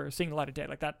it's never seeing the light of day.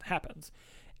 Like that happens.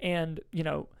 And, you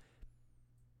know,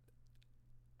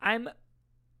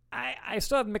 I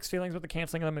still have mixed feelings with the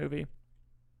canceling of the movie,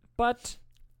 but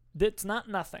it's not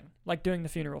nothing like doing the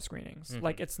funeral screenings. Mm-hmm.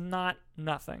 Like it's not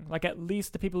nothing. Like at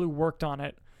least the people who worked on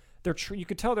it, you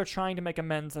could tell they're trying to make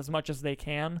amends as much as they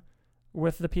can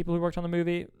with the people who worked on the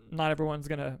movie. Not everyone's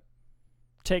going to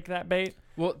take that bait.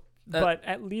 Well, but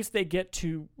at least they get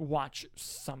to watch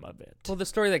some of it. Well, the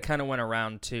story that kind of went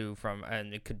around too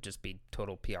and it could just be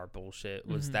total PR bullshit,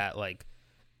 was that like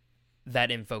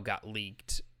that info got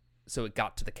leaked, so it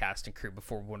got to the cast and crew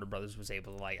before Warner Brothers was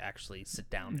able to like actually sit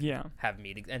down and have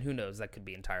meetings. And who knows, that could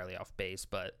be entirely off base,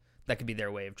 but that could be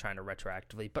their way of trying to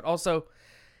retroactively. But also,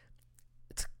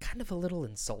 it's kind of a little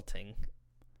insulting.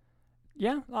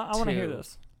 Yeah, I want to hear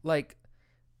this. Like,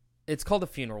 it's called a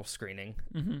funeral screening.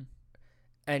 Mm-hmm.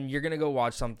 And you're going to go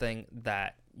watch something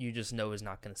that you just know is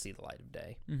not going to see the light of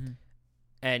day. Mm-hmm.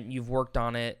 And you've worked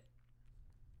on it,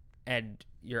 and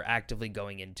you're actively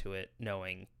going into it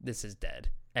knowing this is dead,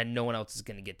 and no one else is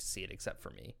going to get to see it except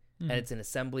for me. Mm-hmm. And it's an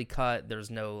assembly cut. There's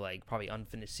no, like, probably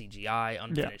unfinished CGI,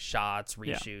 unfinished shots,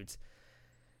 reshoots.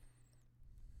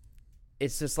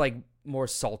 It's just, like, more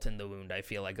salt in the wound, I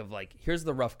feel like, of, like, here's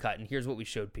the rough cut, and here's what we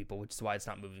showed people, which is why it's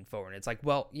not moving forward. And it's like,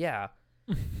 well, yeah,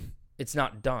 it's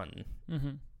not done.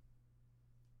 Mm-hmm.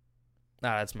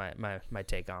 That's my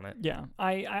take on it. Yeah,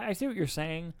 I see what you're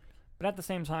saying, but at the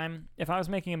same time, if I was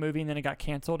making a movie and then it got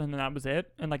canceled and then that was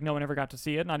it, and, like, no one ever got to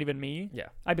see it, not even me,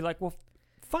 I'd be like, well,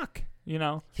 fuck, you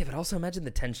know? Yeah, but also imagine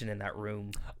the tension in that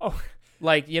room. Oh.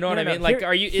 Like, you know what I mean? Like,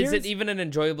 is it even an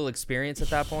enjoyable experience at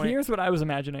that point? Here's what I was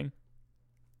imagining.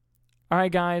 All right,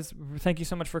 guys, thank you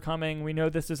so much for coming. We know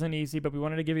this isn't easy, but we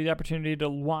wanted to give you the opportunity to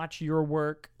watch your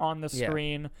work on the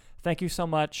screen. Thank you so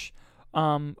much.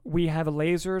 We have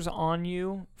lasers on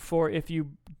you for if you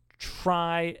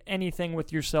try anything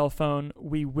with your cell phone,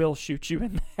 we will shoot you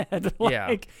in the head.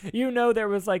 Like, you know, there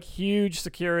was like huge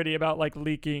security about like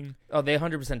leaking. Oh, they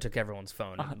 100% took everyone's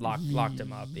phone and locked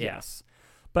them up. Yes.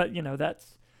 But, you know,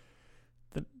 that's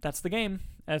That's the game,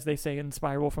 as they say in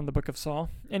Spiral from the Book of Saw.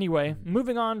 Anyway,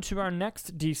 moving on to our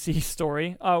next DC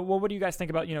story. Well, what do you guys think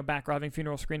about, back-robbing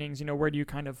funeral screenings? Where do you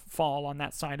kind of fall on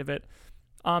that side of it?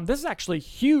 This is actually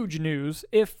huge news.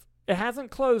 If it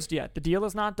hasn't closed yet, the deal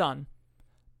is not done.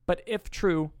 But if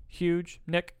true, huge.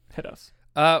 Nick, hit us.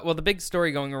 Well, the big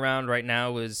story going around right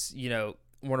now is,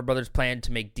 Warner Brothers planned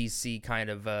to make DC kind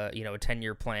of, a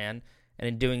 10-year plan. And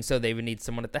in doing so, they would need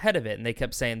someone at the head of it. And they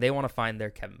kept saying they want to find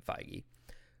their Kevin Feige,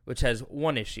 which has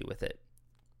one issue with it.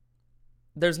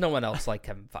 There's no one else like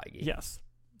Kevin Feige. Yes.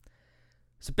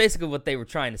 So basically what they were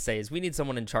trying to say is we need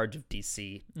someone in charge of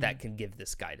DC that can give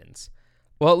this guidance.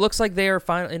 Well, it looks like they are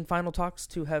in final talks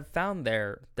to have found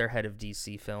their head of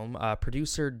DC film.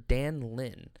 Producer Dan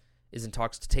Lin is in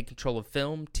talks to take control of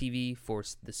film, TV for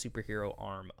the superhero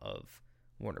arm of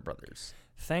Warner Brothers.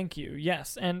 Thank you.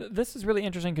 Yes, and this is really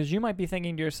interesting because you might be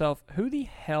thinking to yourself, who the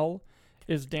hell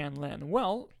is Dan Lin?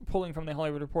 Well, pulling from the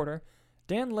Hollywood Reporter,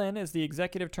 Dan Lin is the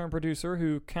executive turned producer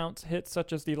who counts hits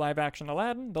such as the live-action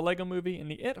Aladdin, the Lego Movie, and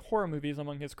the It horror movies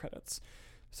among his credits.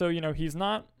 So, he's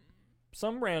not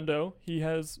some rando. He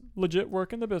has legit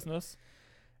work in the business.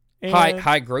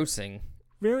 High grossing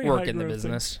very work high in the grossing.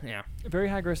 business. Yeah. Very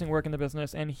high grossing work in the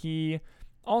business. And he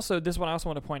also, this is what I also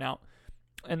want to point out,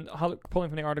 and pulling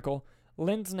from the article,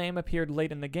 Lin's name appeared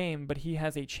late in the game, but he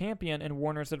has a champion in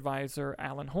Warner's advisor,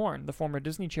 Alan Horn, the former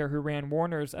Disney chair who ran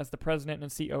Warner's as the president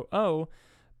and COO.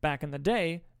 Back in the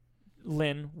day,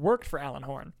 Lin worked for Alan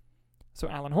Horn. So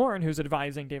Alan Horn, who's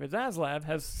advising David Zaslav,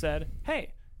 has said,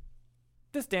 hey,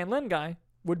 this Dan Lin guy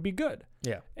would be good.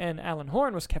 Yeah. And Alan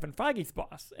Horn was Kevin Feige's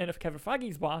boss. And if Kevin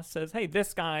Feige's boss says, hey,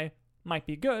 this guy might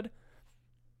be good,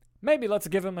 maybe let's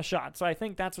give him a shot. So I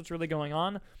think that's what's really going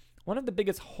on. One of the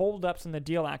biggest holdups in the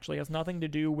deal actually has nothing to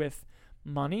do with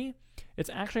money. It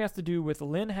actually has to do with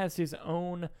Lin has his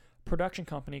own production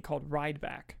company called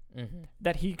Rideback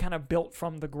that he kind of built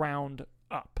from the ground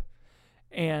up.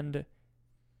 And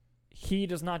he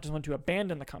does not just want to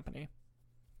abandon the company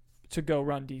to go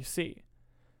run DC.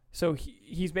 So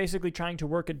he's basically trying to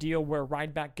work a deal where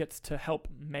Rideback gets to help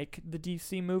make the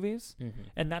DC movies.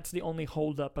 And that's the only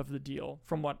holdup of the deal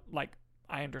from what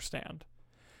I understand.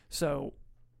 So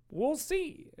we'll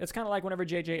see. It's kind of like whenever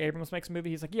J.J. Abrams makes a movie,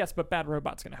 he's like, yes, but Bad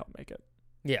Robot's going to help make it.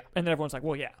 Yeah. And then everyone's like,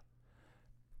 well, yeah.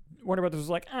 Warner Brothers was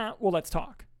like, well, let's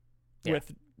talk. Yeah.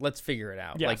 Let's figure it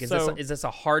out. Yeah, is this a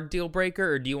hard deal breaker,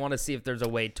 or do you want to see if there's a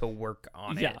way to work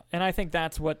on it? Yeah, and I think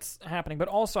that's what's happening. But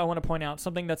also I want to point out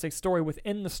something that's a story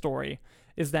within the story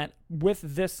is that with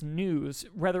this news,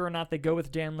 whether or not they go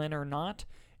with Dan Lin or not,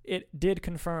 it did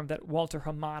confirm that Walter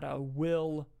Hamada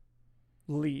will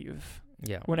leave.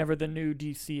 Yeah. Whenever the new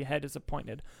DC head is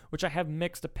appointed, which I have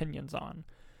mixed opinions on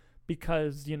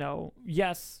because,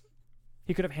 yes,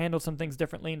 he could have handled some things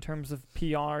differently in terms of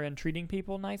PR and treating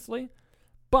people nicely,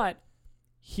 but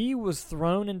he was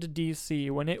thrown into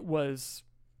DC when it was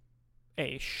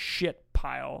a shit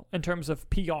pile in terms of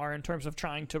PR, in terms of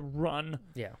trying to run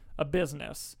a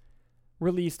business,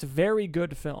 released very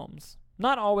good films,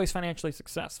 not always financially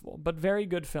successful, but very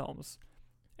good films,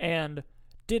 and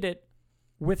did it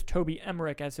with Toby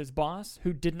Emmerich as his boss,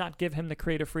 who did not give him the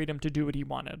creative freedom to do what he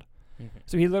wanted.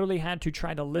 So he literally had to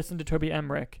try to listen to Toby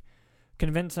Emmerich,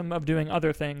 convince him of doing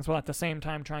other things, while at the same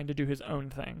time trying to do his own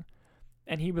thing.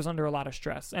 And he was under a lot of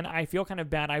stress. And I feel kind of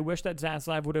bad. I wish that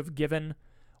Zaslav would have given,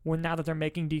 now that they're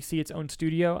making DC its own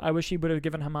studio, I wish he would have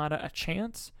given Hamada a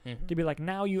chance to be like,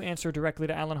 now you answer directly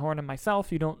to Alan Horn and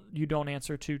myself. You don't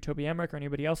answer to Toby Emmerich or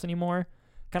anybody else anymore.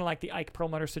 Kind of like the Ike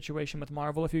Perlmutter situation with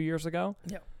Marvel a few years ago.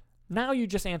 Yeah. Now you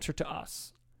just answer to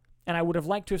us. And I would have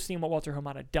liked to have seen what Walter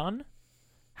Hamada done.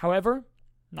 However,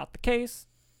 not the case.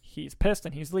 He's pissed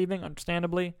and he's leaving,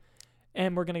 understandably.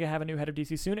 And we're going to have a new head of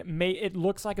DC soon. It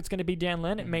looks like it's going to be Dan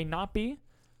Lin. It may not be,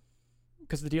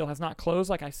 because the deal has not closed,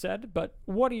 like I said. But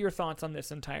what are your thoughts on this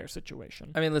entire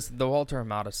situation? I mean, listen, the Walter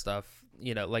Hamada stuff,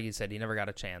 like you said, he never got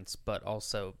a chance. But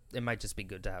also, it might just be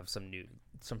good to have some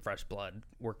fresh blood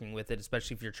working with it,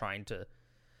 especially if you're trying to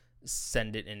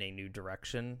send it in a new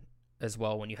direction as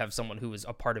well. When you have someone who is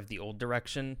a part of the old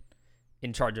direction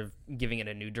in charge of giving it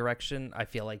a new direction, I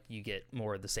feel like you get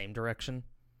more of the same direction.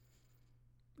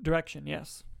 Direction,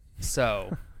 yes.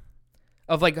 So,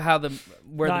 of like how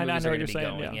where the movies are going to be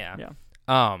going,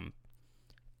 yeah.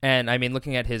 And I mean,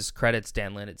 looking at his credits,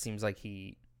 Dan Lin, it seems like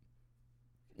he's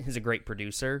a great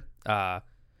producer.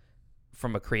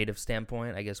 From a creative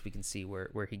standpoint, I guess we can see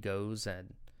where he goes,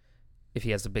 and if he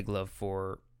has a big love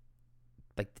for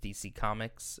like the DC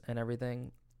comics and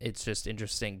everything. It's just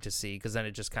interesting to see, because then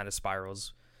it just kind of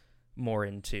spirals more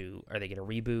into, are they going to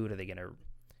reboot? Are they going to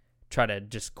try to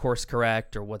just course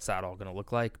correct, or what's that all going to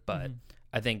look like? But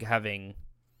I think having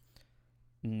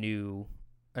a new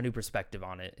perspective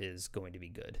on it is going to be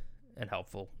good and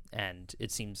helpful. And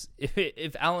it seems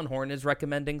if Alan Horn is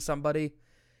recommending somebody,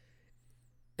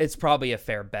 it's probably a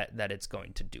fair bet that it's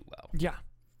going to do well. Yeah.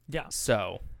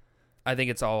 So I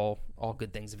think it's all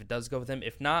good things if it does go with him.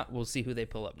 If not, we'll see who they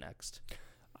pull up next.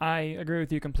 I agree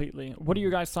with you completely. What are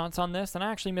your guys' thoughts on this? And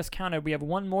I actually miscounted. We have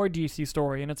one more DC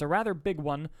story, and it's a rather big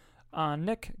one.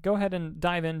 Nick, go ahead and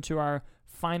dive into our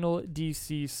final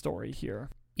DC story here.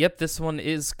 Yep, this one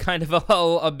is kind of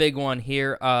a big one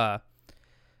here.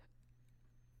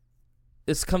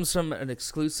 This comes from an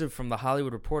exclusive from The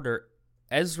Hollywood Reporter.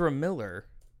 Ezra Miller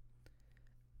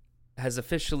has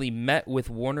officially met with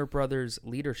Warner Brothers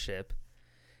leadership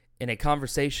in a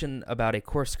conversation about a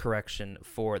course correction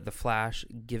for The Flash,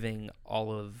 giving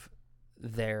all of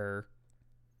their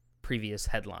previous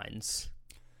headlines.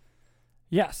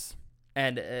 Yes.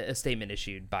 And a statement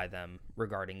issued by them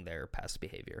regarding their past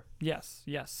behavior. Yes.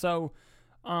 So,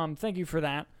 thank you for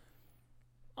that.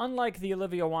 Unlike the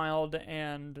Olivia Wilde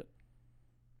and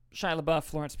Shia LaBeouf,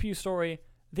 Florence Pugh story,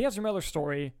 the Ezra Miller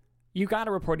story, you got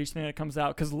to report each thing that comes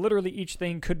out because literally each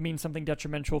thing could mean something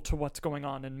detrimental to what's going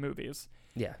on in movies.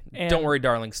 Yeah. And Don't worry,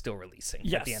 darling, still releasing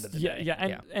yes, at the end of the day.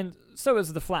 Yeah. And so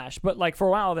is The Flash. But like for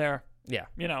a while there, yeah.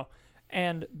 you know,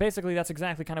 and basically that's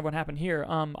exactly kind of what happened here.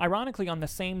 Ironically, on the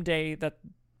same day that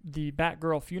the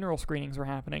Batgirl funeral screenings were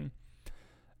happening,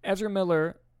 Ezra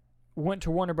Miller went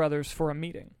to Warner Brothers for a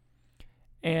meeting.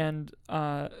 And,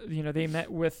 they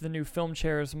met with the new film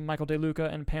chairs, Michael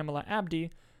DeLuca and Pamela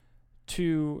Abdy,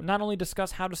 to not only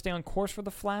discuss how to stay on course for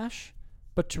The Flash,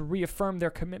 but to reaffirm their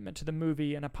commitment to the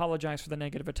movie and apologize for the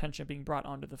negative attention being brought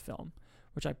onto the film,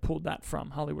 which I pulled that from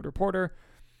Hollywood Reporter.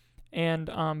 And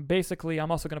basically,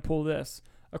 I'm also going to pull this.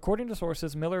 According to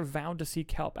sources, Miller vowed to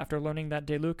seek help after learning that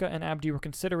DeLuca and Abdy were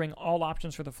considering all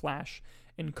options for The Flash,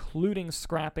 including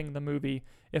scrapping the movie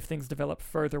if things develop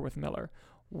further with Miller.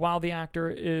 While the actor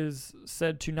is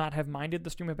said to not have minded the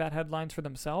stream of bad headlines for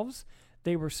themselves,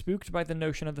 they were spooked by the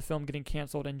notion of the film getting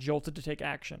canceled and jolted to take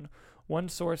action. One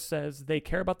source says they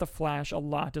care about The Flash a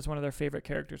lot as one of their favorite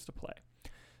characters to play.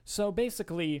 So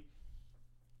basically,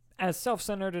 as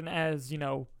self-centered and as,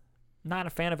 not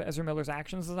a fan of Ezra Miller's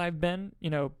actions as I've been,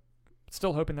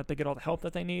 still hoping that they get all the help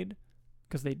that they need,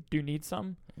 because they do need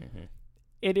some. Mm-hmm.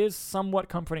 It is somewhat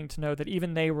comforting to know that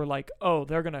even they were like, oh,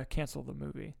 they're going to cancel the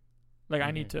movie. Like, mm-hmm.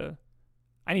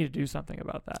 I need to do something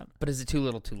about that. But is it too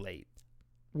little too late?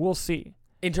 We'll see.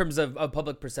 In terms of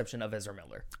public perception of Ezra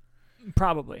Miller.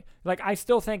 Probably. Like, I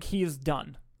still think he's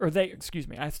done. Or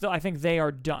I think they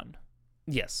are done.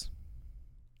 Yes.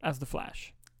 As the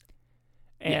Flash.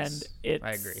 And yes,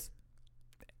 I agree.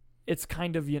 It's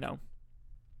kind of,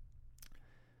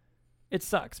 it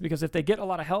sucks because if they get a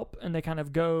lot of help and they kind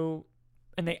of go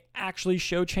and they actually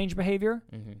show change behavior,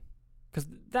 because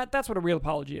that's what a real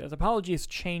apology is. Apology is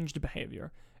changed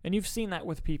behavior. And you've seen that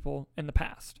with people in the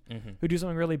past who do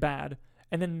something really bad,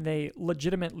 and then they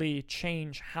legitimately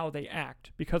change how they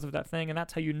act because of that thing, and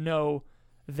that's how you know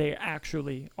they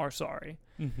actually are sorry.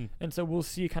 And so we'll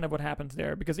see kind of what happens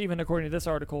there, because even according to this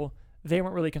article, they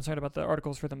weren't really concerned about the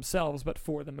articles for themselves, but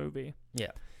for the movie. Yeah.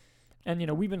 And,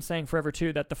 we've been saying forever,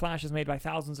 too, that The Flash is made by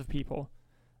thousands of people,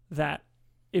 that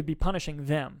it'd be punishing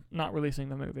them not releasing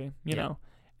the movie, you know?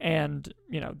 And,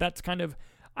 that's kind of...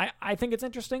 I think it's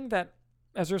interesting that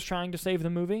Ezra's trying to save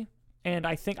the movie, and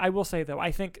I will say, though,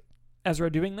 I think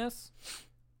Ezra doing this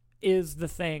is the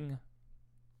thing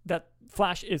that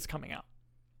Flash is coming out.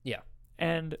 Yeah.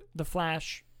 And The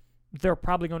Flash... they're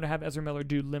probably going to have Ezra Miller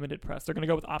do limited press. They're going to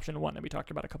go with option 1 that we talked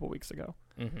about a couple weeks ago.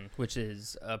 Which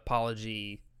is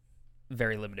apology,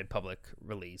 very limited public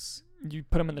release. You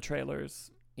put them in the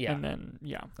trailers. Yeah. And then,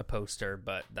 a poster,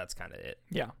 but that's kind of it.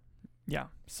 Yeah.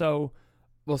 So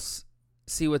we'll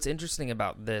see what's interesting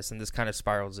about this, and this kind of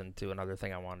spirals into another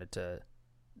thing I wanted to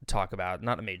talk about.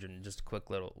 Not a major, just a quick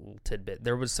little tidbit.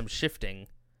 There was some shifting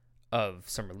of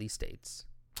some release dates.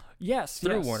 Yes,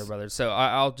 through Warner Brothers. So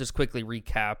I'll just quickly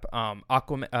recap.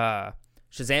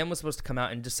 Shazam was supposed to come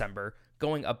out in December,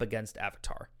 going up against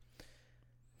Avatar.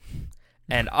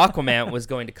 And Aquaman was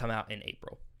going to come out in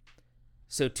April.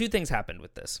 So 2 things happened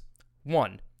with this.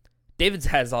 1, David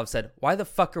Zaslav said, "Why the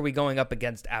fuck are we going up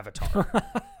against Avatar?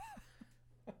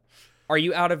 Are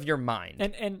you out of your mind?"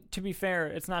 And to be fair,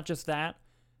 it's not just that.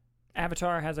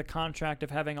 Avatar has a contract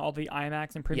of having all the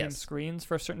IMAX and premium screens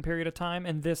for a certain period of time,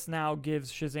 and this now gives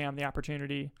Shazam the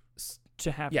opportunity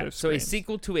to have those screens. So a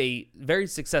sequel to a very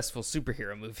successful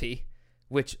superhero movie,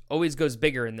 which always goes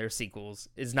bigger in their sequels,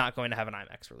 is not going to have an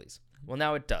IMAX release. Well,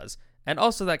 now it does. And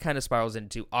also that kind of spirals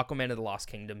into Aquaman of the Lost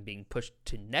Kingdom being pushed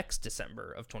to next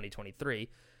December of 2023,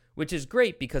 which is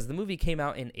great because the movie came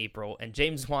out in April, and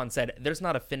James Wan said, there's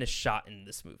not a finished shot in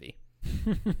this movie.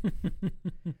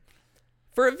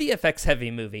 For a VFX-heavy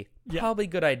movie, probably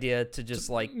good idea to just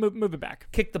like move it back,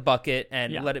 kick the bucket,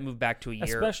 and let it move back to a year.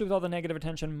 Especially with all the negative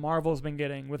attention Marvel's been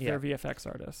getting with their VFX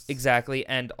artists. Exactly,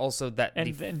 and also that... And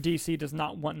DC does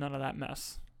not want none of that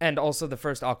mess. And also the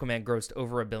first Aquaman grossed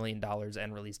over $1 billion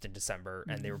and released in December,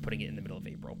 and they were putting it in the middle of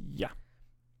April. Yeah.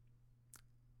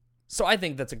 So I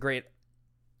think that's a great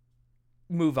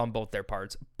move on both their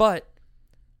parts. But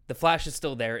The Flash is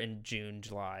still there in June,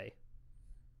 July.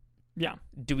 Yeah.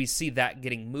 Do we see that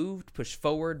getting moved, pushed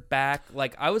forward, back?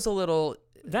 Like, I was a little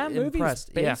That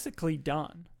impressed. movie's basically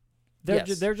done.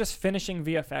 They're just finishing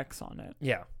VFX on it.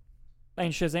 Yeah.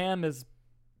 And Shazam is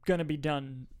going to be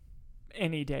done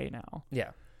any day now. Yeah.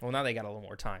 Well, now they got a little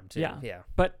more time, too. Yeah.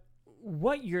 But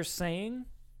what you're saying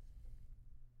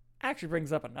actually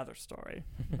brings up another story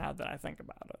now that I think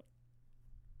about it.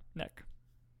 Nick,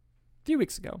 a few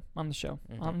weeks ago on the show,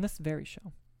 on this very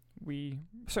show, we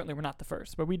certainly were not the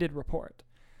first, but we did report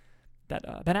that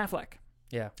Ben Affleck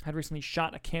had recently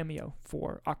shot a cameo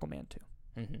for Aquaman 2.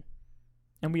 Mm-hmm.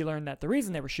 And we learned that the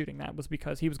reason they were shooting that was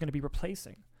because he was going to be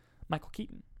replacing Michael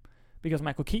Keaton. Because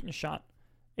Michael Keaton shot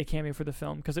a cameo for the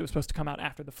film because it was supposed to come out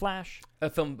after The Flash. A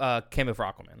film cameo for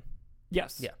Aquaman.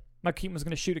 Yes. Yeah. Michael Keaton was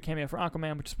going to shoot a cameo for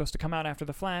Aquaman, which is supposed to come out after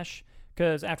The Flash,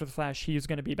 because after The Flash, he's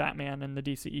going to be Batman in the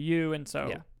DCEU, and so...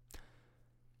 Yeah.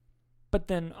 But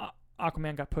then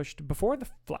Aquaman got pushed before The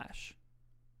Flash,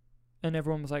 and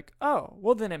everyone was like, oh,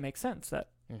 well, then it makes sense that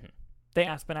they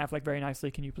asked Ben Affleck very nicely,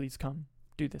 can you please come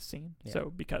do this scene? Yeah.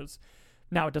 So, because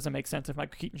now it doesn't make sense if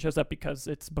Michael Keaton shows up because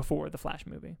it's before the Flash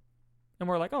movie. And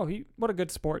we're like, oh, what a good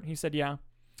sport. He said, yeah.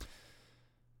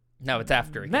 Now it's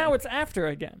after again. Now it's after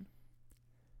again.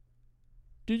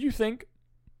 Do you think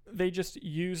they just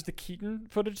use the Keaton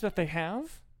footage that they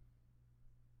have?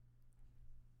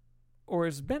 Or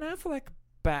is Ben Affleck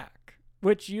back?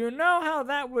 Which you know how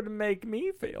that would make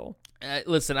me feel.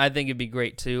 Listen, I think it'd be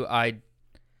great too. I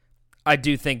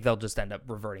do think they'll just end up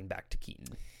reverting back to Keaton,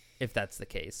 if that's the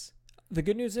case. The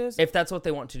good news is... if that's what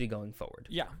they want to do going forward.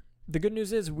 Yeah. The good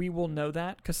news is we will know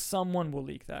that because someone will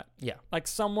leak that. Yeah. Like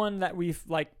someone that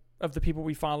of the people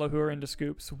we follow who are into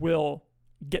scoops will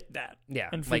get that. Yeah.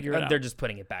 And figure it out. They're just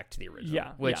putting it back to the original.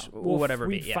 Yeah. Which, We'll whatever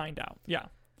be. Yeah. Find out. Yeah.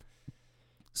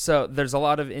 So there's a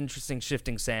lot of interesting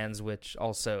shifting sands, which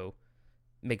also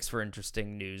makes for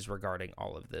interesting news regarding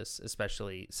all of this,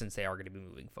 especially since they are going to be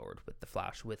moving forward with The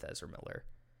Flash with Ezra Miller.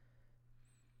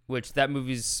 Which that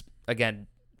movie's, again,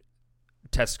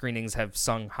 test screenings have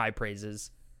sung high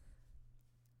praises.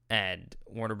 And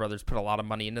Warner Brothers put a lot of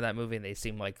money into that movie, and they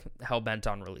seem like hell-bent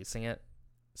on releasing it.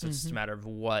 So it's just a matter of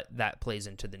what that plays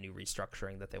into the new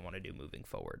restructuring that they want to do moving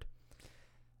forward.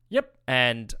 Yep.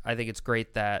 And I think it's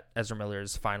great that Ezra Miller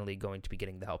is finally going to be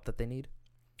getting the help that they need.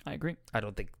 I agree. I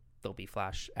don't think there'll be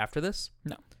Flash after this.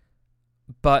 No.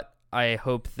 But I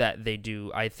hope that they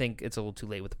do. I think it's a little too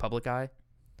late with the public eye.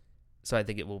 So I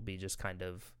think it will be just kind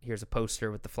of, here's a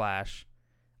poster with the Flash.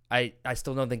 I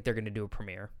still don't think they're going to do a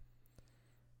premiere.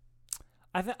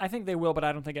 I think they will, but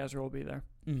I don't think Ezra will be there.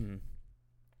 Mm-hmm.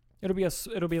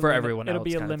 It'll be for everyone else. It'll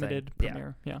be a limited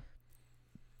premiere. Yeah.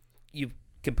 You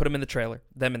can put them in the trailer.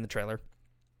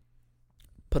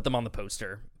 Put them on the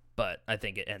poster, but I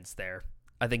think it ends there.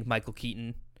 I think Michael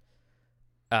Keaton,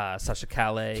 Sasha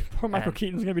Calle. Poor Michael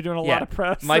Keaton's gonna be doing a lot of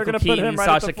press. Michael Keaton,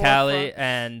 Sasha Calle,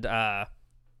 and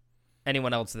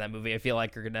anyone else in that movie. I feel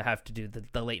like are gonna have to do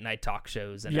the late night talk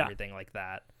shows and everything like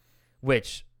that.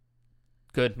 Which.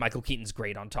 Good. Michael Keaton's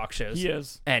great on talk shows. He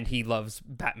is. And he loves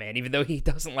Batman, even though he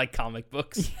doesn't like comic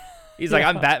books. He's like,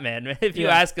 I'm Batman. If you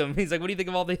ask him, he's like, what do you think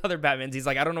of all the other Batmans? He's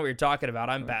like, I don't know what you're talking about.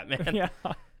 I'm Batman. Yeah.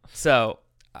 So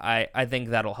I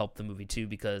think that'll help the movie, too,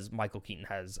 because Michael Keaton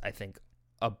has, I think,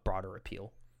 a broader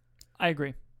appeal. I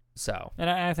agree. So. And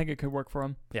I think it could work for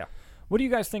him. Yeah. What do you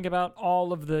guys think about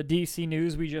all of the DC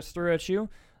news we just threw at you?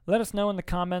 Let us know in the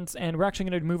comments, and we're actually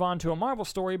going to move on to a Marvel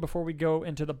story before we go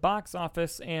into the box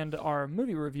office and our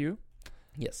movie review.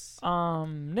 Yes.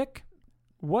 Nick,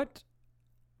 what?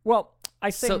 Well,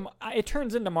 I say it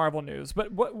turns into Marvel news,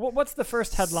 but what's the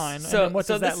first headline? So, and what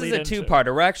does that lead into? This is a two-parter.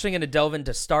 We're actually going to delve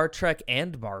into Star Trek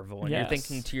and Marvel, and yes. You're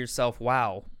thinking to yourself,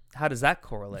 wow, how does that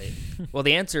correlate? Well,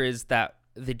 the answer is that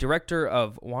the director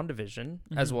of WandaVision,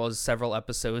 as well as several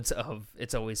episodes of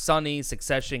It's Always Sunny,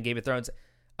 Succession, Game of Thrones,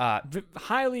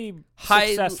 highly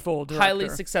successful director. Highly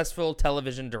successful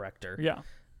television director.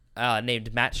 Yeah.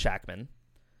 Named Matt Shakman,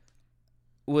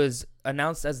 was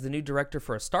announced as the new director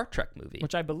for a Star Trek movie.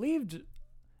 Which I believed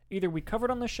either we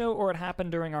covered on the show or it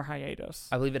happened during our hiatus.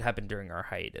 I believe it happened during our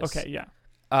hiatus. Okay, yeah.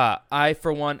 I,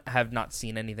 for one, have not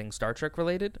seen anything Star Trek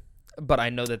related, but I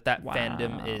know that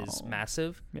fandom is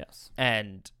massive. Yes.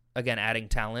 And again, adding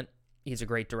talent, he's a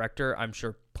great director. I'm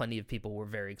sure plenty of people were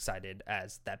very excited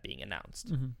as that being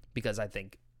announced because I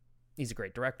think he's a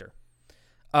great director.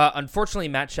 Unfortunately,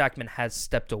 Matt Shakman has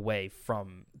stepped away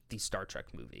from the Star Trek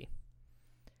movie.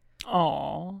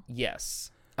 Aww.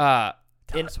 Yes. Tell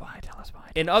us why.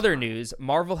 In other news,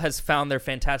 Marvel has found their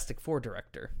Fantastic Four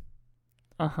director.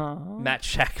 Matt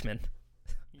Shakman.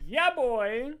 Yeah,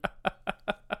 boy.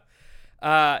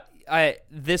 I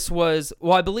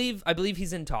believe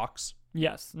he's in talks.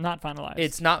 Yes, not finalized.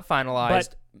 It's not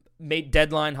finalized.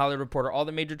 Deadline, Hollywood Reporter, all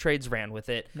the major trades ran with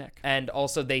it. Nick. And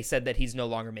also they said that he's no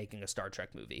longer making a Star Trek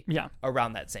movie. Yeah.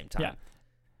 Around that same time. Yeah.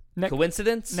 Nick,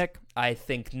 coincidence? Nick. I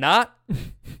think not.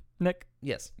 Nick.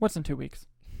 Yes. What's in 2 weeks?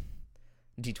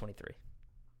 D23.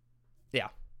 Yeah.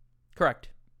 Correct.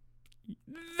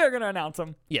 They're going to announce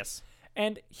them. Yes.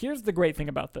 And here's the great thing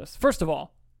about this. First of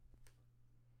all,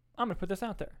 I'm going to put this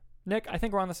out there. Nick, I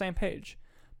think we're on the same page.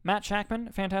 Matt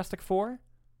Shakman, Fantastic Four,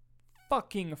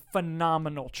 fucking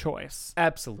phenomenal choice.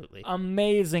 Absolutely.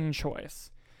 Amazing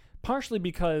choice. Partially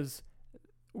because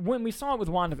when we saw it with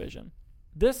WandaVision,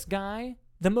 this guy,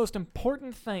 the most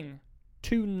important thing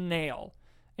to nail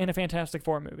in a Fantastic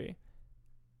Four movie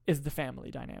is the family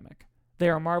dynamic. They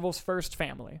are Marvel's first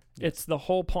family. Yes. It's the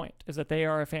whole point is that they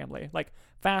are a family. Like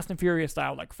Fast and Furious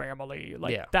style, like family.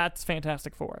 That's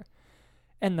Fantastic Four.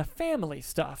 And the family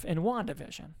stuff in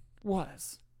WandaVision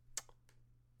was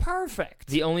perfect.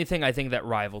 The only thing I think that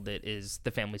rivaled it is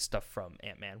the family stuff from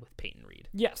Ant-Man with Peyton Reed.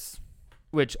 Yes.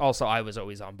 Which also I was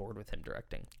always on board with him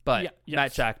directing. But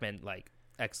Matt Shakman,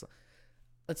 excellent.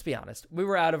 Let's be honest. We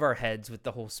were out of our heads with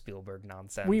the whole Spielberg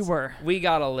nonsense. We were. We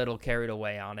got a little carried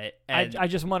away on it. And I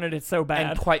just wanted it so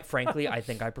bad. And quite frankly, I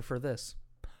think I prefer this.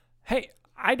 Hey,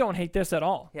 I don't hate this at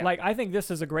all. Yeah. I think this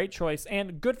is a great choice.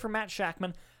 And good for Matt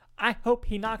Shakman. I hope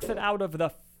he knocks it out of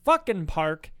the fucking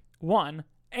park, 1.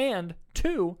 And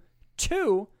two,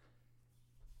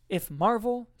 if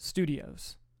Marvel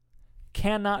Studios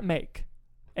cannot make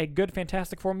a good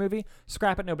Fantastic Four movie,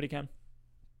 scrap it, nobody can.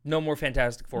 No more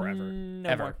Fantastic Four ever.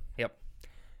 No more. Yep.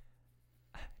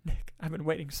 Nick, I've been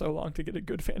waiting so long to get a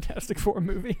good Fantastic Four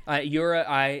movie. You're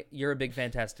a big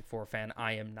Fantastic Four fan.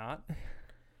 I am not.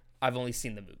 I've only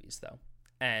seen the movies, though.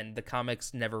 And the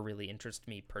comics never really interest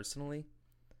me personally.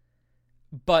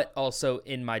 But also,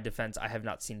 in my defense, I have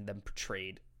not seen them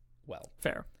portrayed well.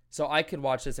 Fair. So I could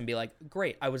watch this and be like,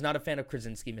 great, I was not a fan of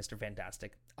Krasinski, Mr.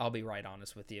 Fantastic. I'll be right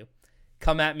honest with you.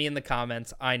 Come at me in the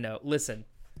comments. I know. Listen,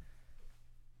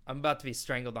 I'm about to be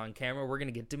strangled on camera. We're going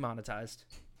to get demonetized.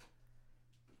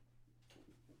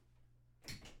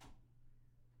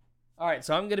 All right,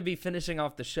 so I'm going to be finishing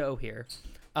off the show here.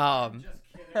 Just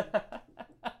kidding.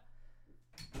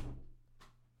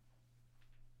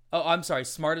 Oh, I'm sorry.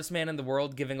 Smartest man in the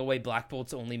world giving away Black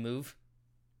Bolt's only move.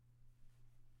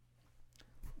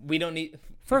 We don't need.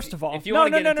 First of all, if you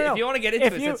want to get into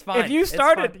it, it's fine. If you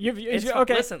started,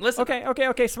 okay, listen.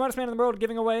 Okay. Smartest man in the world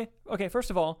giving away. Okay, first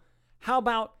of all, how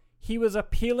about he was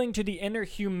appealing to the inner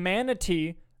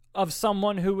humanity of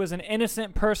someone who was an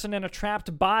innocent person in a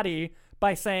trapped body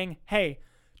by saying, "Hey,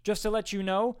 just to let you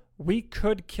know, we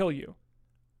could kill you.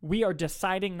 We are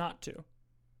deciding not to."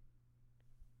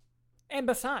 And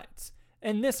besides,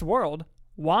 in this world,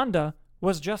 Wanda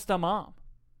was just a mom.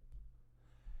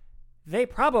 They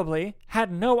probably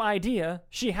had no idea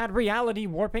she had reality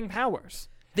warping powers.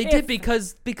 They did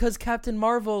because Captain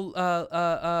Marvel,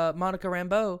 Monica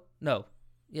Rambeau. No,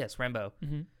 yes, Rambeau.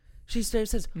 Mm-hmm. She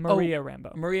says Maria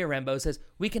Rambeau. Maria Rambeau says,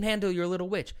 "We can handle your little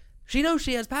witch." She knows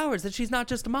she has powers, that she's not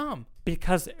just a mom.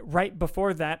 Because right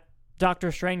before that,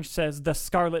 Doctor Strange says the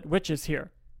Scarlet Witch is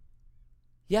here.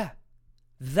 Yeah.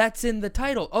 That's in the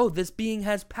title. Oh, this being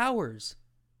has powers.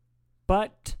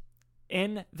 But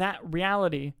in that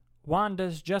reality,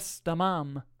 Wanda's just a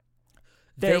mom.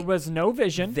 There was no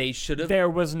Vision. They should have. There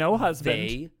was no husband.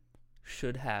 They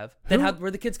should have. Then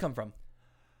where'd the kids come from?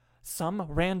 Some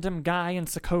random guy in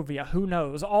Sokovia. Who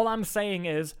knows? All I'm saying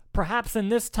is, perhaps in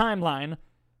this timeline,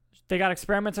 they got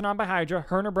experimented on by Hydra,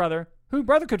 her and her brother, whose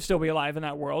brother could still be alive in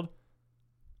that world,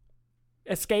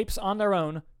 escapes on their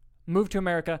own, moved to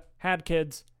America, had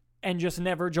kids, and just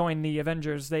never joined the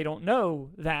Avengers. They don't know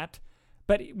that.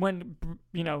 But when,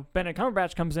 Benedict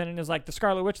Cumberbatch comes in and is like, the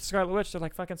Scarlet Witch, they're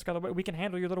like, fucking Scarlet Witch, we can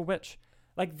handle your little witch.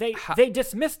 Like, they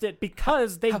dismissed it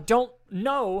because they don't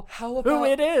know who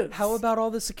it is. How about all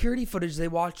the security footage they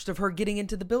watched of her getting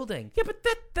into the building? Yeah,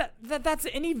 but that's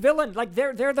any villain. Like,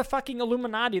 they're the fucking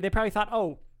Illuminati. They probably thought,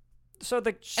 so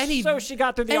she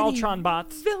got through the Ultron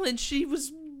bots. Villain, she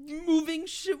was moving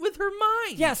shit with her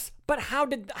mind. Yes, but how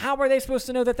are they supposed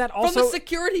to know that also... From the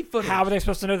security footage. How are they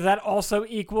supposed to know that also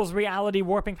equals reality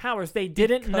warping powers? They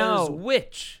didn't know.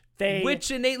 Which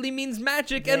innately means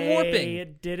magic and warping. They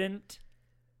didn't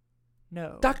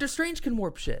know. Doctor Strange can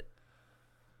warp shit.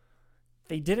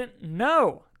 They didn't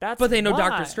know. But they know why.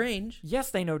 Doctor Strange. Yes,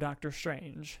 they know Doctor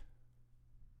Strange.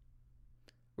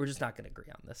 We're just not going to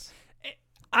agree on this.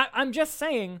 I'm just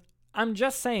saying,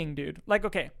 dude. Like,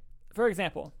 okay, for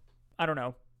example, I don't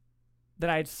know, that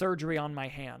I had surgery on my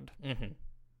hand. Mm-hmm.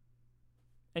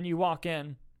 And you walk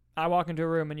in, I walk into a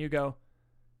room and you go,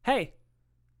 hey,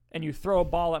 and you throw a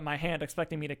ball at my hand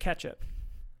expecting me to catch it.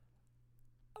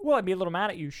 Well, I'd be a little mad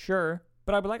at you, sure,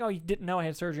 but I'd be like, oh, you didn't know I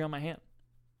had surgery on my hand.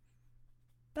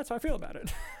 That's how I feel about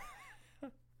it.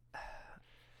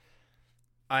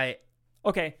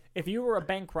 Okay, if you were a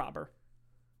bank robber,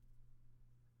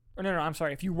 or no, I'm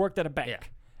sorry, if you worked at a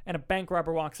bank, and a bank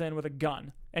robber walks in with a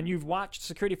gun, and you've watched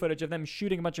security footage of them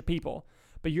shooting a bunch of people,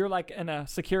 but you're like in a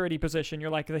security position, you're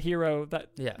like the hero that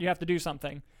you have to do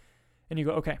something, and you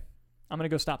go, okay, I'm going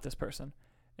to go stop this person.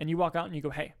 And you walk out and you go,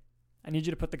 hey, I need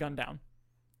you to put the gun down.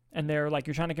 And they're like,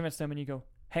 you're trying to convince them, and you go,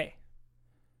 hey,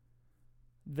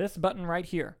 this button right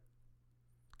here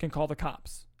can call the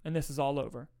cops, and this is all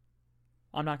over.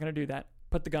 I'm not going to do that.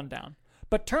 Put the gun down.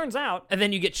 But turns out... And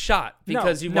then you get shot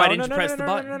because why didn't you press the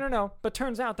button? No. But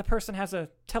turns out the person has a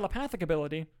telepathic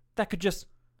ability that could just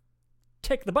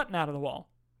take the button out of the wall.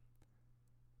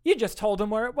 You just told him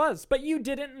where it was, but you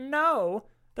didn't know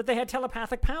that they had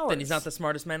telepathic powers. Then he's not the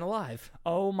smartest man alive.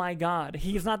 Oh my God.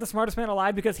 He's not the smartest man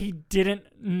alive because he didn't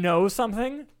know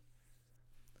something?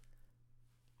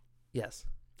 Yes.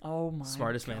 Oh my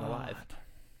Smartest God. man alive.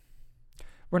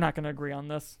 We're not going to agree on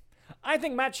this. I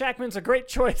think Matt Shackman's a great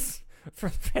choice for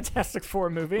the Fantastic Four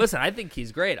movie. Listen, I think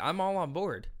he's great. I'm all on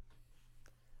board.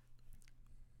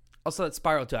 Also, that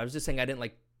Spiral too. I was just saying I didn't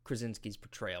like Krasinski's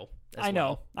portrayal. I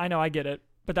know, I get it,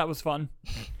 but that was fun.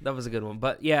 That was a good one.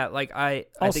 But yeah, like I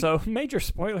also think, major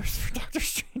spoilers for Doctor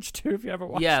Strange too. If you ever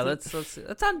watched it. Yeah, let's.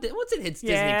 That's on. Once it hits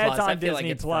Disney Plus, it's on I feel Disney like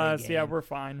it's Plus. fine Yeah, we're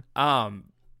fine.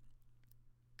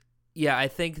 Yeah, I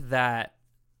think that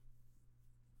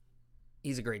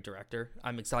he's a great director.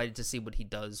 I'm excited to see what he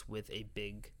does with a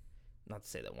big. Not to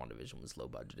say that WandaVision was low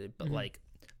budgeted, but like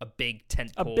a big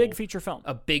tentpole, a big feature film.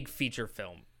 A big feature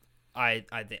film. I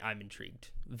think I'm intrigued,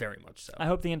 very much so. I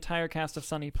hope the entire cast of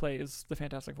Sunny plays the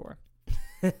Fantastic Four.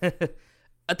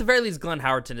 At the very least, Glenn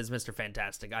Howerton as Mr.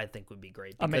 Fantastic, I think would be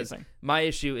great. Amazing. My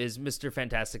issue is Mr.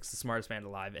 Fantastic's the smartest man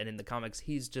alive, and in the comics,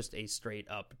 he's just a straight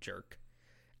up jerk,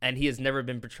 and he has never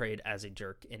been portrayed as a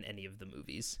jerk in any of the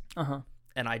movies.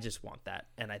 And I just want that,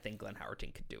 and I think Glenn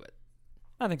Howerton could do it.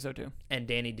 I think so too. And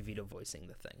Danny DeVito voicing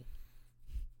the Thing.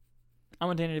 I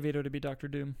want Danny DeVito to be Dr.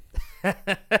 Doom.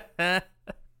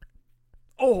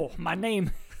 Oh, my name.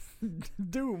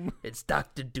 Doom. It's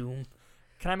Dr. Doom.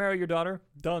 Can I marry your daughter?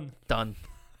 Done.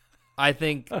 I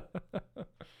think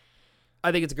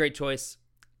it's a great choice.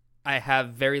 I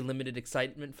have very limited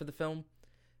excitement for the film,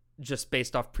 just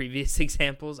based off previous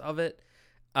examples of it.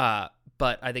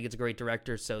 But I think it's a great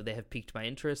director, so they have piqued my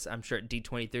interest. I'm sure at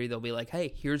D23 they'll be like,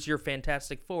 hey, here's your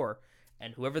Fantastic Four.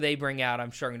 And whoever they bring out,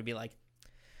 I'm sure I'm going to be like,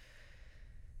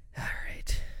 all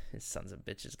right, these sons of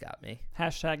bitches got me.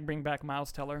 # bring back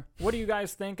Miles Teller. What do you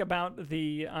guys think about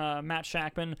the Matt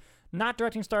Shackman, not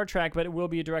directing Star Trek, but it will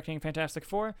be directing Fantastic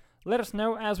Four? Let us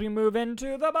know as we move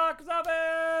into the box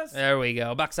office. There we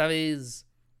go, box office.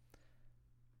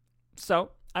 So,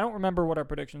 I don't remember what our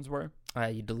predictions were.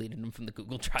 You deleted them from the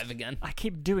Google Drive again. I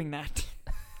keep doing that.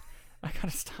 I gotta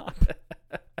stop.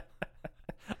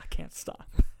 I can't stop.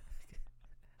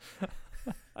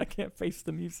 I can't face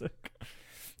the music.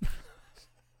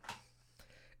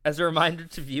 As a reminder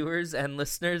to viewers and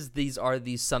listeners, these are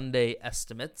the Sunday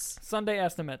estimates. Sunday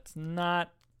estimates,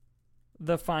 not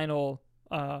the final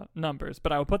numbers,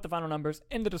 but I will put the final numbers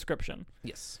in the description.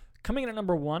 Yes. Coming in at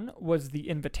number 1 was The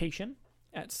Invitation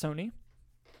at Sony.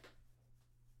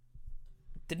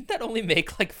 Didn't that only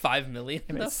make like $5 million?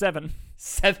 It made 7.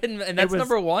 7, and that's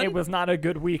number 1? It was not a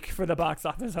good week for the box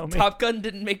office, homie. Top Gun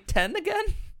didn't make 10 again?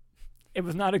 It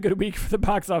was not a good week for the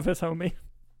box office, homie.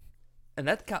 And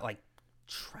that got like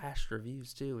trash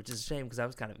reviews too, which is a shame because I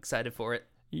was kind of excited for it.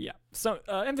 Yeah. So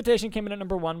Invitation came in at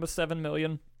number 1 with 7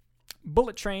 million.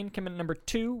 Bullet Train came in at number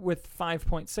 2 with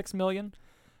 5.6 million.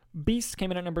 Beast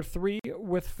came in at number 3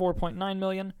 with 4.9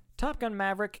 million. Top Gun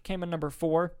Maverick came in number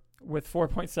 4 with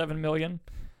 4.7 million.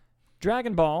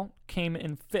 Dragon Ball came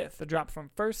in 5th, a drop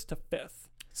from 1st to 5th.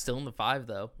 Still in the 5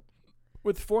 though.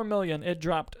 With 4 million, it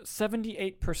dropped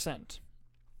 78%.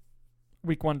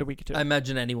 Week 1 to week 2. I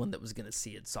imagine anyone that was going to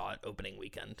see it saw it opening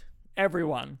weekend.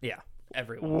 Everyone. Yeah.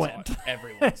 Everyone went. saw it.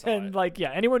 Everyone saw And it. like,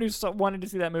 yeah, anyone who wanted to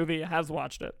see that movie has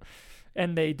watched it,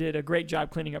 and they did a great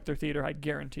job cleaning up their theater, I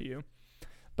guarantee you.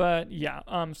 But yeah,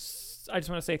 I just want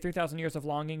to say 3,000 Years of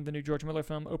Longing, the new George Miller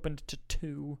film, opened to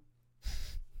 2.8.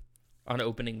 On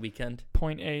opening weekend.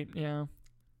 Yeah.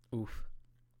 Oof.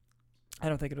 I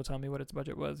don't think it'll tell me what its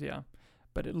budget was, yeah.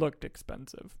 But it looked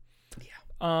expensive.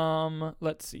 Yeah.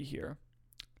 Let's see here.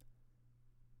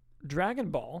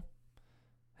 Dragon Ball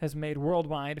has made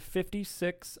worldwide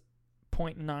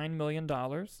 $56.9 million.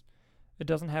 It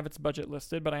doesn't have its budget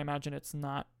listed, but I imagine it's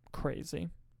not crazy.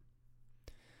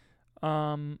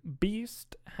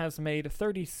 Beast has made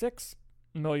 36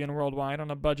 million worldwide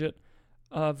on a budget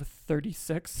of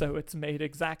 36, so it's made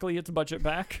exactly its budget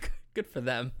back. Good for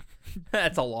them.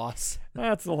 That's a loss.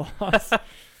 That's a loss.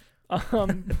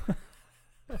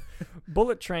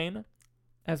 Bullet Train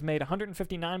has made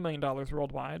 $159 million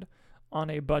worldwide on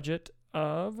a budget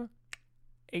of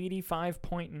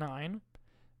 85.9.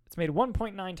 It's made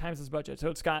 1.9 times its budget, so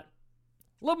it's got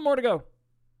a little more to go.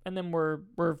 And then we're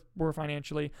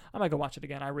financially. I might go watch it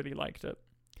again. I really liked it.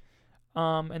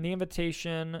 And The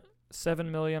Invitation, $7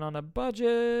 million on a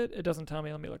budget. It doesn't tell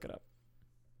me. Let me look it up.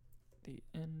 The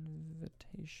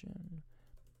Invitation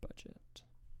budget.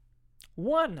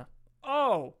 1.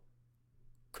 Oh,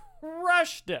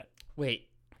 crushed it. Wait.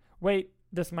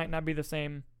 This might not be the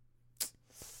same.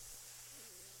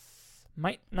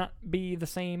 Might not be the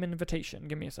same Invitation.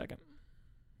 Give me a second.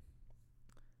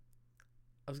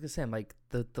 I was gonna say, I'm like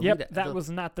the Yep, lead. that was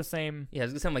not the same. Yeah, I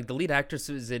was gonna say, I'm like the lead actress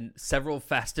was in several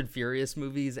Fast and Furious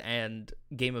movies and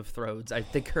Game of Thrones. I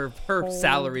think her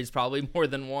salary is probably more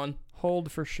than one.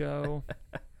 Hold for show.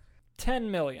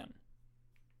 10 million.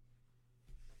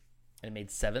 And it made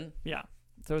 7. Yeah,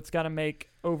 so it's got to make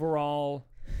overall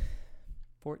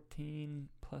 14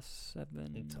 plus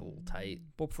 7. It's a little tight.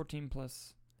 Well, 14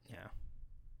 plus. Yeah.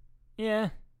 Yeah,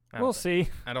 I don't we'll thi- see.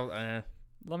 I don't.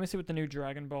 Let me see what the new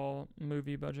Dragon Ball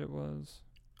movie budget was.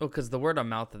 Oh, because the word on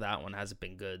mouth of that one hasn't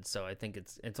been good, so I think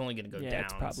it's only going to go down. Yeah,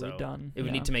 it's probably so done. It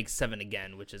would need to make 7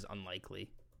 again, which is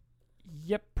unlikely,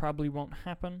 Yep, probably won't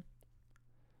happen.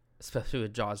 especially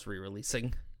with Jaws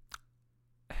re-releasing.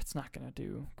 It's not gonna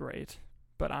do great,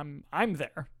 but I'm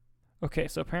there. Okay,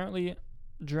 so apparently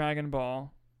Dragon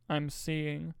Ball, I'm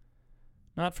seeing,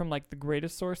 not from like the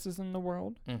greatest sources in the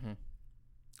world, Mm-hmm.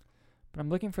 but I'm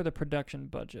looking for the production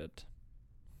budget.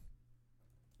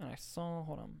 And I saw,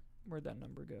 hold on, where'd that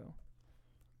number go?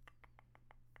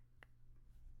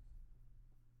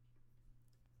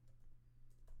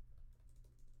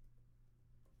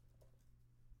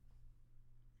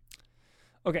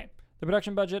 Okay, the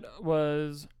production budget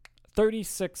was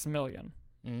 36 million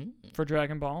for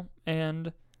Dragon Ball,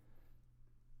 and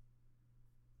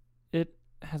it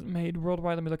has made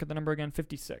worldwide, let me look at the number again,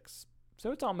 56.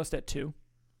 So it's almost at 2.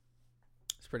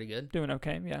 It's pretty good. Doing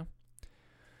okay, yeah.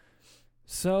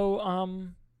 So,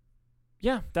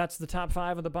 yeah, that's the top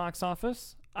 5 of the box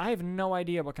office. I have no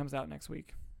idea what comes out next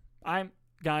week.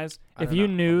 Guys, if you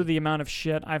knew the amount of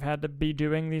shit I've had to be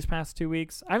doing these past 2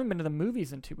 weeks, I haven't been to the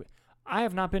movies in 2 weeks. I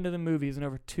have not been to the movies in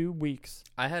over 2 weeks.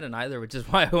 I hadn't either, which is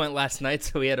why I went last night,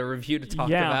 so we had a review to talk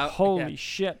yeah, about. Holy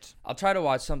shit. I'll try to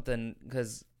watch something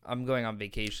because I'm going on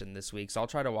vacation this week, so I'll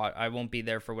try to watch. I won't be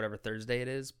there for whatever Thursday it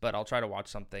is, but I'll try to watch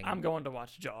something. I'm going to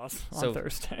watch Jaws on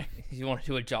Thursday. You want to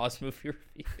do a Jaws movie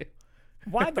review?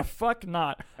 Why the fuck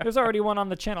not? There's already one on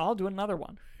the channel. I'll do another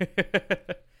one.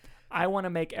 I want to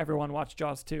make everyone watch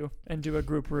Jaws 2 and do a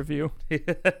group review.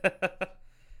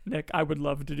 Nick, I would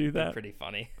love to do that. Pretty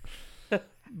funny.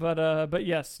 But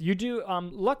yes, you do.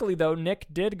 Luckily, though, Nick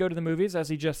did go to the movies, as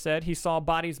he just said. He saw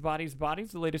Bodies, Bodies,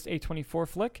 Bodies, the latest A24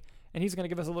 flick, and he's going to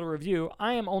give us a little review.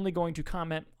 I am only going to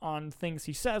comment on things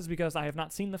he says because I have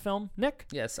not seen the film. Nick?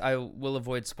 Yes, I will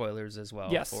avoid spoilers as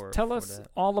well. Yes, tell us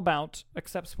all about,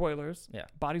 except spoilers, Yeah.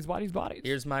 Bodies, Bodies, Bodies.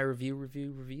 Here's my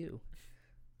review.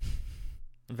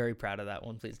 I'm very proud of that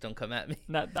one. Please don't come at me.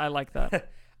 I like that.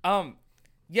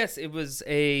 Yes, it was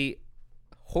a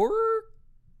horror,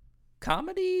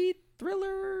 comedy,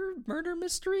 thriller, murder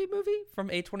mystery movie from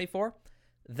A24.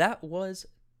 That was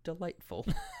delightful.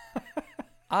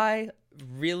 I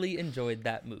really enjoyed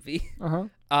that movie. Uh-huh.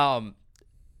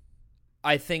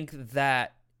 I think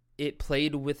that it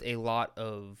played with a lot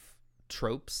of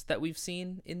tropes that we've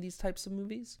seen in these types of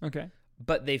movies. Okay.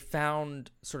 But they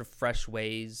found sort of fresh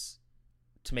ways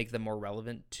to make them more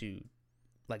relevant to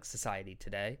like society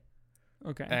today.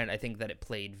 Okay. And I think that it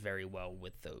played very well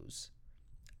with those.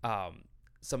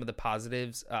 Some of the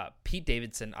positives, Pete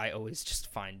Davidson, I always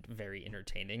just find very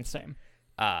entertaining. Same.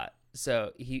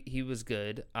 So he was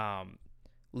good.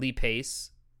 Lee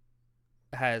Pace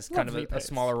has kind of a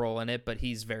smaller role in it, but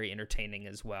he's very entertaining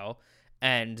as well.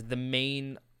 And the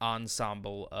main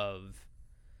ensemble of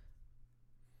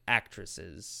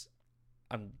actresses,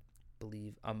 I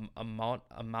believe,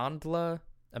 Amandla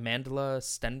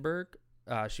Stenberg.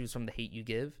 She was from The Hate U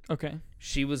Give. Okay.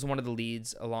 She was one of the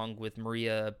leads, along with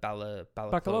Maria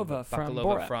Bakalova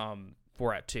from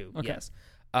Borat 2. Okay. Yes.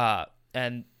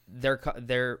 And their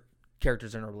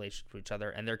characters are in a relationship to each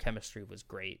other, and their chemistry was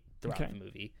great throughout the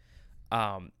movie.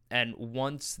 And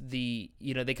once they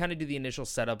kind of do the initial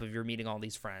setup of you're meeting all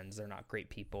these friends, they're not great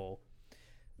people,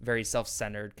 very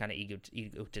self-centered, kind of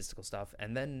egotistical stuff.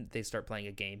 And then they start playing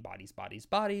a game, Bodies, Bodies,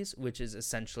 Bodies, which is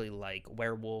essentially like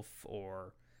Werewolf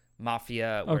or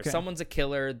Mafia, where someone's a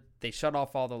killer, they shut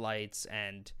off all the lights,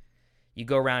 and you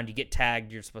go around, you get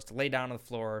tagged, you're supposed to lay down on the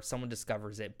floor, someone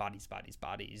discovers it, bodies, bodies,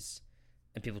 bodies,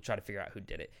 and people try to figure out who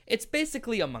did it. It's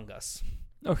basically Among Us.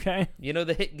 Okay. You know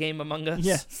the hit game Among Us?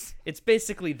 Yes. It's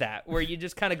basically that, where you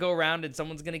just kind of go around and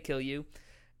someone's going to kill you,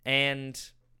 and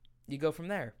you go from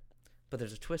there. But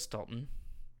there's a twist, Dalton.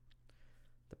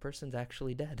 The person's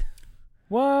actually dead.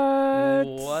 What?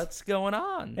 What's going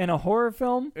on? In a horror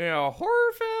film? In a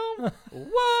horror film?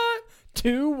 What?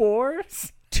 2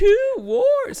 wars? 2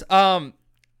 wars. And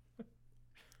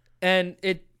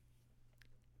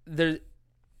the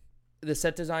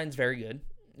set design's very good.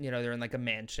 You know, they're in like a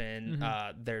mansion.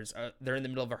 They're in the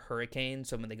middle of a hurricane,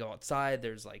 so when they go outside,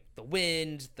 there's like the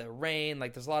wind, the rain,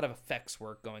 like there's a lot of effects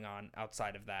work going on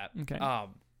outside of that. Okay.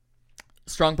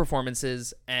 Strong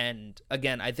performances, and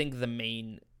again, I think the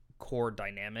main core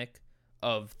dynamic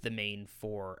of the main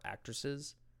 4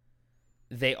 actresses,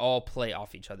 they all play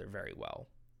off each other very well,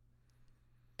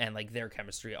 and like their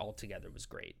chemistry all together was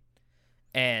great.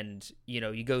 And you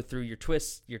know, you go through your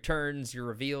twists, your turns, your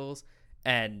reveals,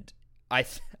 and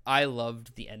I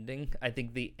loved the ending. I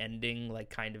think the ending like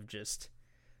kind of just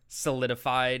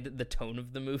solidified the tone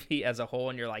of the movie as a whole,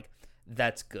 and you're like,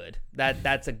 that's good.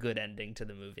 That's a good ending to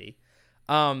the movie.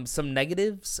 Some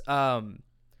negatives,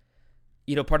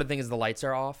 you know, part of the thing is the lights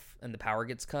are off and the power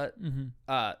gets cut.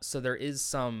 So there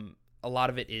is a lot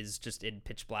of it is just in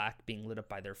pitch black, being lit up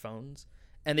by their phones.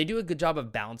 And they do a good job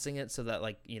of balancing it so that,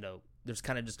 like, you know, there's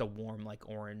kind of just a warm, like,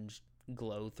 orange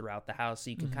glow throughout the house, so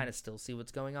you can kind of still see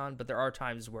what's going on. But there are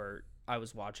times where I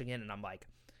was watching it and I'm like,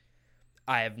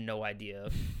 I have no idea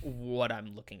what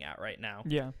I'm looking at right now.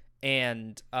 Yeah.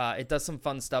 And it does some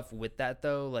fun stuff with that,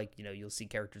 though. Like, you know, you'll see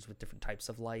characters with different types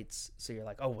of lights. So you're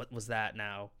like, oh, what was that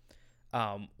now?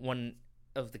 One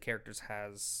of the characters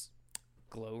has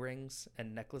glow rings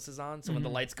and necklaces on. So when the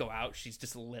lights go out, she's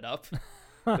just lit up,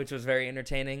 which was very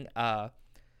entertaining.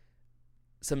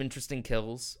 Some interesting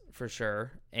kills for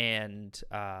sure. And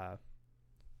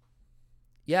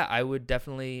yeah, I would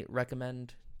definitely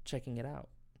recommend checking it out.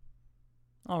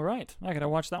 All right. I gotta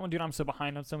watch that one, dude. I'm so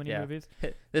behind on so many movies.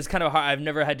 It's kind of hard. I've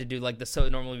never had to do like this. So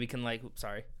normally we can like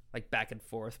back and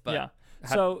forth. But yeah.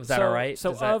 Was that all right?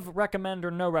 So recommend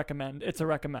or no recommend, it's a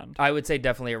recommend. I would say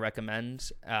definitely a recommend.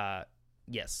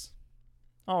 Yes.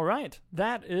 All right.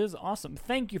 That is awesome.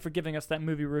 Thank you for giving us that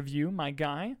movie review, my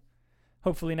guy.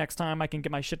 Hopefully next time I can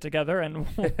get my shit together and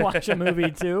watch a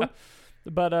movie too.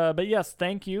 But yes,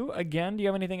 thank you again. Do you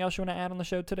have anything else you want to add on the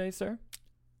show today, sir?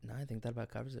 No, I think that about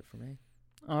covers it for me.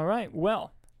 All right.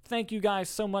 Well, thank you guys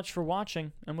so much for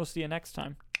watching, and we'll see you next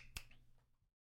time.